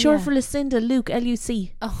 Yeah. Short yeah. for Lucinda. Luke. Luc.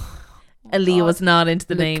 Oh, Aaliyah God. was not into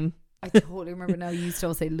the Luke. name. I totally remember now. You used to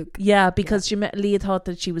always say Luke. Yeah, because Leah thought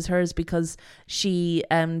that she was hers because she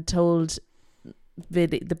told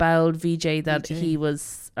the bowled VJ that VJ. he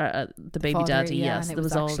was the baby father, daddy. yeah, Yes, and it there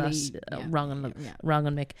was all actually- that yeah, wrong on yeah. wrong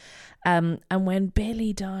on Mick. And when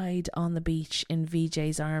Billy died on the beach in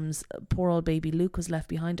VJ's arms, poor old baby Luke was left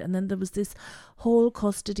behind. And then there was this whole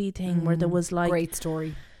custody thing where there was like great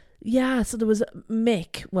story. yeah, so there was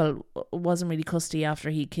Mick. Well, it wasn't really custody after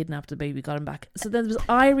he kidnapped the baby, got him back. So then there was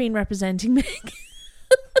Irene representing Mick.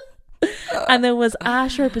 And there was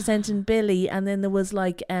Ash representing Billy, and then there was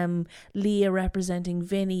like Leah representing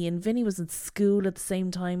Vinny, and Vinny was in school at the same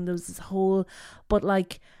time. There was this whole, but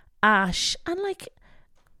like Ash, and like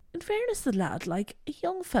in fairness to the lad, like a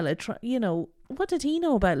young fella, you know, what did he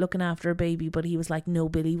know about looking after a baby? But he was like, no,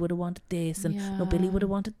 Billy would have wanted this, and no, Billy would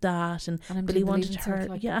have wanted that, and And I'm Billy doing the wanted leaving her. cert,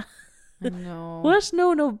 like, Yeah. No. What?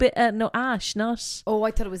 No, Ash, not. Oh,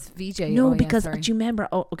 I thought it was VJ. No, oh, yeah, because sorry. do you remember?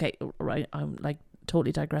 Oh, okay, right. I'm like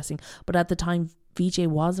totally digressing. But at the time, VJ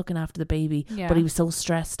was looking after the baby, Yeah. but he was so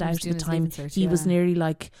stressed He was out at the doing his time. leaving cert, He was yeah. nearly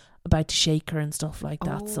like about to shake her and stuff like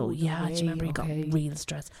that. Oh, So no yeah, do you remember he way, okay. got real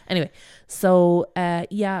stressed? Anyway, so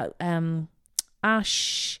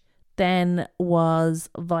Ash then was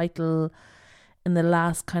vital in the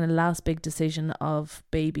last big decision of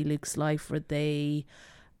baby Luke's life, where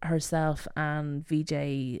herself and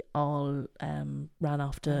VJ all ran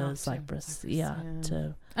off to Cyprus. Yeah,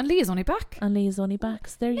 And Leah's only back. and Leah's only back.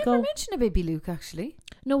 So there you Never go. mentioned a baby Luke, actually.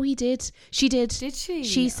 No, he did. She did. Did she?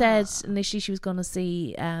 She said initially she was going to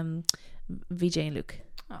see VJ and Luke.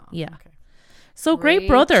 Oh, Yeah. okay. So great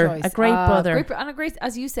brother, choice. a great brother. And a great,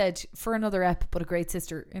 as you said, for another ep, but a great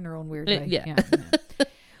sister in her own weird way. yeah.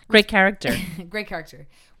 Great character. Great character.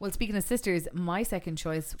 Well, speaking of sisters, my second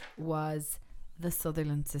choice was the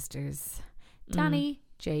Sutherland sisters. Danny,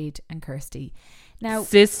 Jade and Kirsty. Now,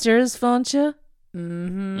 Sisters, Foncha.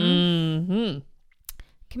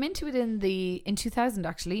 came into it in 2000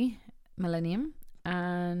 actually, millennium,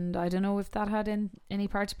 and I don't know if that had any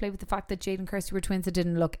part to play with the fact that Jade and Kirsty were twins that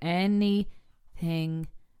didn't look anything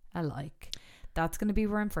alike. That's going to be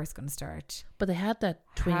where I'm first going to start. But they had that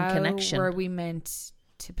twin How connection. were we meant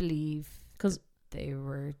to believe 'Cause they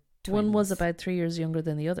were twins? one was about 3 years younger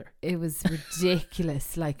than the other. It was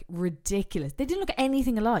ridiculous, like ridiculous. They didn't look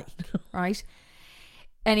anything alike, right?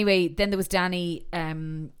 Anyway, then there was Danny.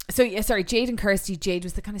 Jade and Kirsty. Jade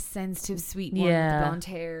was the kind of sensitive, sweet one with Yeah. the blonde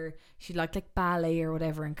hair. She liked like ballet or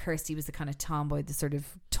whatever, and Kirsty was the kind of tomboy, the sort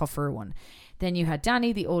of tougher one. Then you had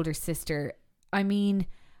Danny, the older sister. I mean,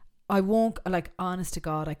 I won't, like, honest to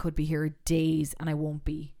God, I could be here days and I won't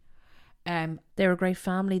be. They were a great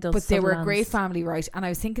family, those But they were a Sutherlands. great family, right? And I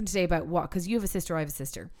was thinking today about what, because you have a sister, I have a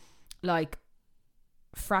sister. Like,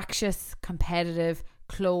 fractious, competitive,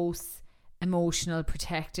 close, emotional,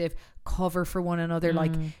 protective, cover for one another.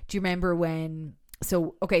 Like, do you remember when...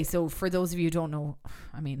 So for those of you who don't know,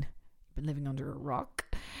 I mean, you've been living under a rock.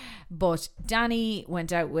 But Danny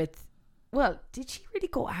went out with... Well, did she really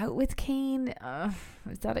go out with Kane?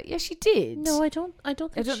 Is that it? Yeah, she did. No, I don't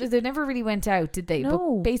think she... They never really went out, did they?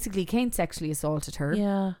 No. But basically, Kane sexually assaulted her,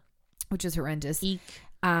 Yeah. which is horrendous. Eek.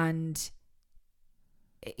 And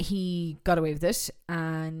he got away with it,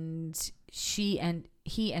 and he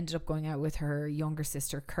ended up going out with her younger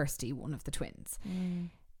sister Kirsty, one of the twins.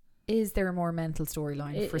 Is there a more mental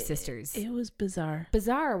storyline for sisters? It was bizarre.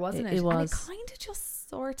 Bizarre, wasn't it? It was. And it kind of just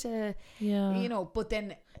sort of, Yeah. you know, but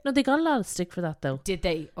then No, they got a lot of stick for that though. did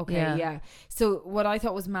they? Okay, yeah. So what I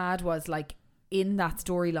thought was mad was, like, in that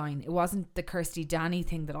storyline, it wasn't the Kirsty Danny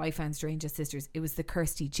thing that I found strange as sisters. It was the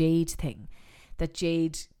Kirsty Jade thing that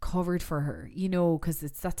Jade covered for her, you know, because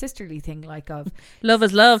it's that sisterly thing, like, of Love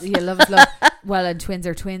is love. yeah, love is love. Well, and twins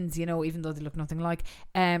are twins, you know, even though they look nothing like.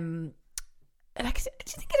 Like, do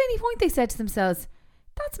you think at any point they said to themselves,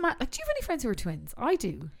 "That's mad"? Like, do you have any friends who are twins? I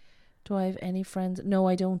do. Do I have any friends? No,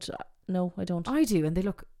 I don't. No, I don't. I do, and they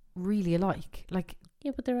look really alike. Like,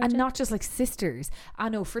 Yeah, but they're and not just like sisters. I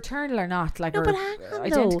know, fraternal or not, like, No, or but hang on,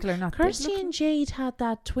 identical though. or not. they Kirsty look- and Jade had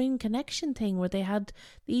that twin connection thing where they had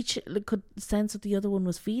each could sense what the other one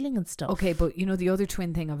was feeling and stuff. Okay, but you know the other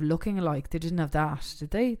twin thing of looking alike, they didn't have that,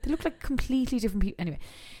 did they? They look like completely different people. Anyway,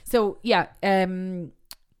 so yeah,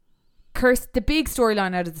 the big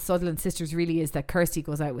storyline out of the Sutherland sisters really is that Kirsty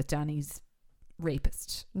goes out with Danny's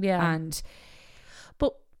rapist. Yeah. And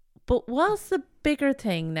But what's the bigger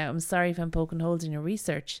thing now? I'm sorry if I'm poking holes in your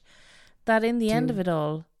research. That in the end Do. of it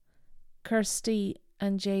all, Kirsty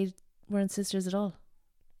and Jade weren't sisters at all.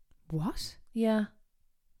 what? Yeah.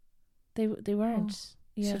 They weren't.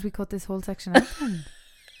 Yeah. Should we cut this whole section out then?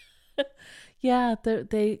 Yeah,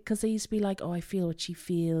 because they used to be like, oh, I feel what she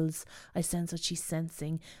feels. I sense what she's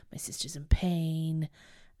sensing. My sister's in pain.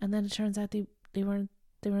 And then it turns out they weren't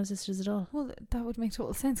sisters at all. Well, that would make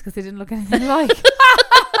total sense because they didn't look anything alike.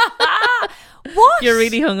 What? You're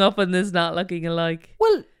really hung up on this not looking alike.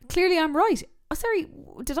 Well, clearly I'm right. Oh, sorry,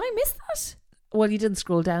 did I miss that? Well, you didn't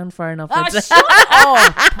scroll down far enough. Shut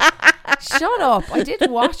up. Shut up. I did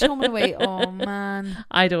watch Home and Away. Oh, man.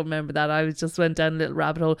 I don't remember that. I just went down a little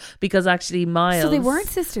rabbit hole because actually Miles So they weren't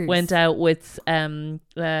sisters. went out with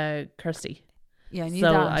Kirsty. Yeah, I knew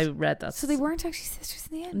So that. I read that. So they weren't actually sisters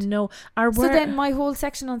in the end. No. So then my whole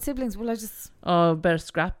section on siblings, well, I just... Oh, better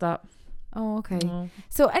scrap that. Oh, okay. Oh.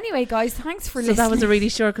 So anyway, guys, thanks for So listening. that was a really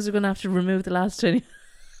short because we're going to have to remove the last 20.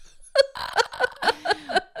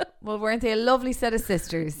 Well, weren't they a lovely set of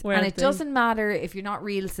sisters? Weren't and it they? doesn't matter if you're not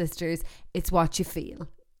real sisters, it's what you feel.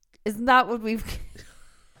 Isn't that what we've...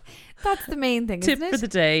 That's the main thing, Tip isn't it? for the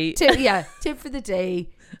day. Tip for the day.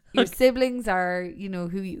 Your siblings are, you know,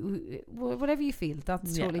 whatever you feel.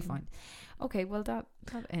 That's Yeah. totally fine. Okay, well, that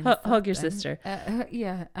ends. Hug your that then. sister.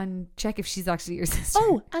 Yeah, and check if she's actually your sister.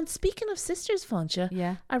 Oh, and speaking of sisters, Foncha,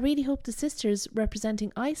 yeah. I really hope the sisters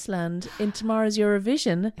representing Iceland in tomorrow's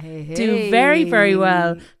Eurovision Hey, do very, very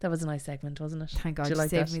well. That was a nice segment, wasn't it? Thank God Did you you like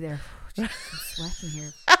saved that? me there. I'm sweating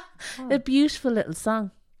here. A beautiful little song.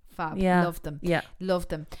 Fab. Yeah. Love them. Yeah. Love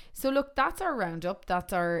them. So look, that's our roundup.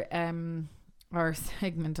 That's our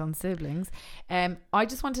segment on siblings. I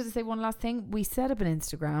just wanted to say one last thing. We set up an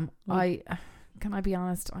Instagram. Can I be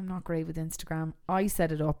honest? I'm not great with Instagram. I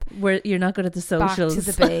set it up. Where you're not good at the socials. Back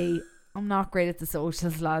to the bay. I'm not great at the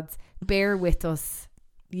socials, lads. Bear with us.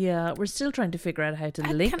 Yeah, we're still trying to figure out how to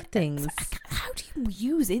I link can't- things. How do you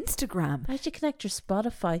use Instagram? How do you connect your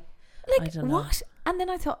Spotify? I Like, don't know. what? And then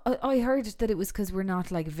I thought, I heard that it was because we're not,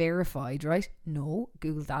 like, verified, right? No,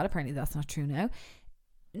 Google that. Apparently that's not true now.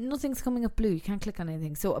 nothing's coming up blue. You can't click on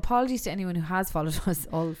anything. So apologies to anyone who has followed us,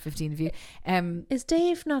 all 15 of you. Is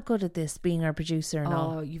Dave not good at this, being our producer and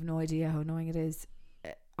all? Oh, you've no idea how annoying it is.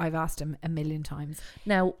 I've asked him a million times.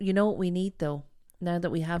 Now, you know what we need though? Now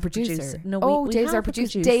that we have a producer. No, we Dave's have our a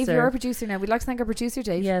producer. Dave, you're our producer now. We'd like to thank our producer,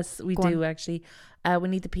 Dave. Yes, we Go do on. actually. We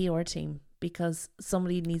need the PR team because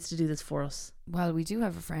somebody needs to do this for us. Well, we do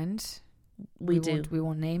have a friend. We do. We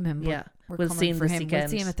won't name him. But Yeah. we're We'll coming see him for this him. weekend. We'll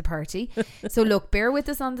see him at the party. So look, bear with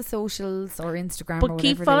us on the socials or Instagram or But whatever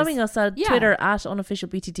keep it following is. us on Yeah. Twitter at unofficial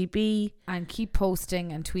BTTB. And keep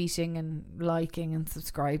posting and tweeting and liking and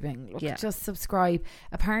subscribing. Look, Yeah. just subscribe.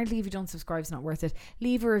 Apparently, if you don't subscribe, it's not worth it.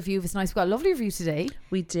 Leave a review if it's nice. We got a lovely review today.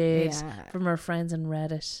 We did Yeah. from our friends on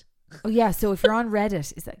Reddit. Oh yeah, so if you're on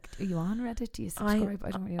Reddit, are you on Reddit? Do you subscribe? I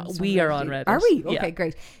don't really understand. we what are on do. Reddit. Are we? Yeah. Okay,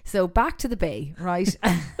 great. So back to the Bay, right?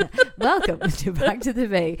 Welcome to Back to the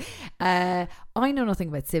Bay. I know nothing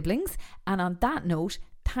about siblings, and on that note,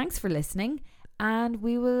 thanks for listening, and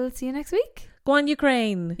we will see you next week. Go on,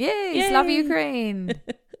 Ukraine. Yay! Yay. Slava Ukraine.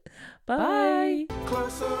 Bye.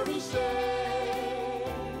 Closer each day.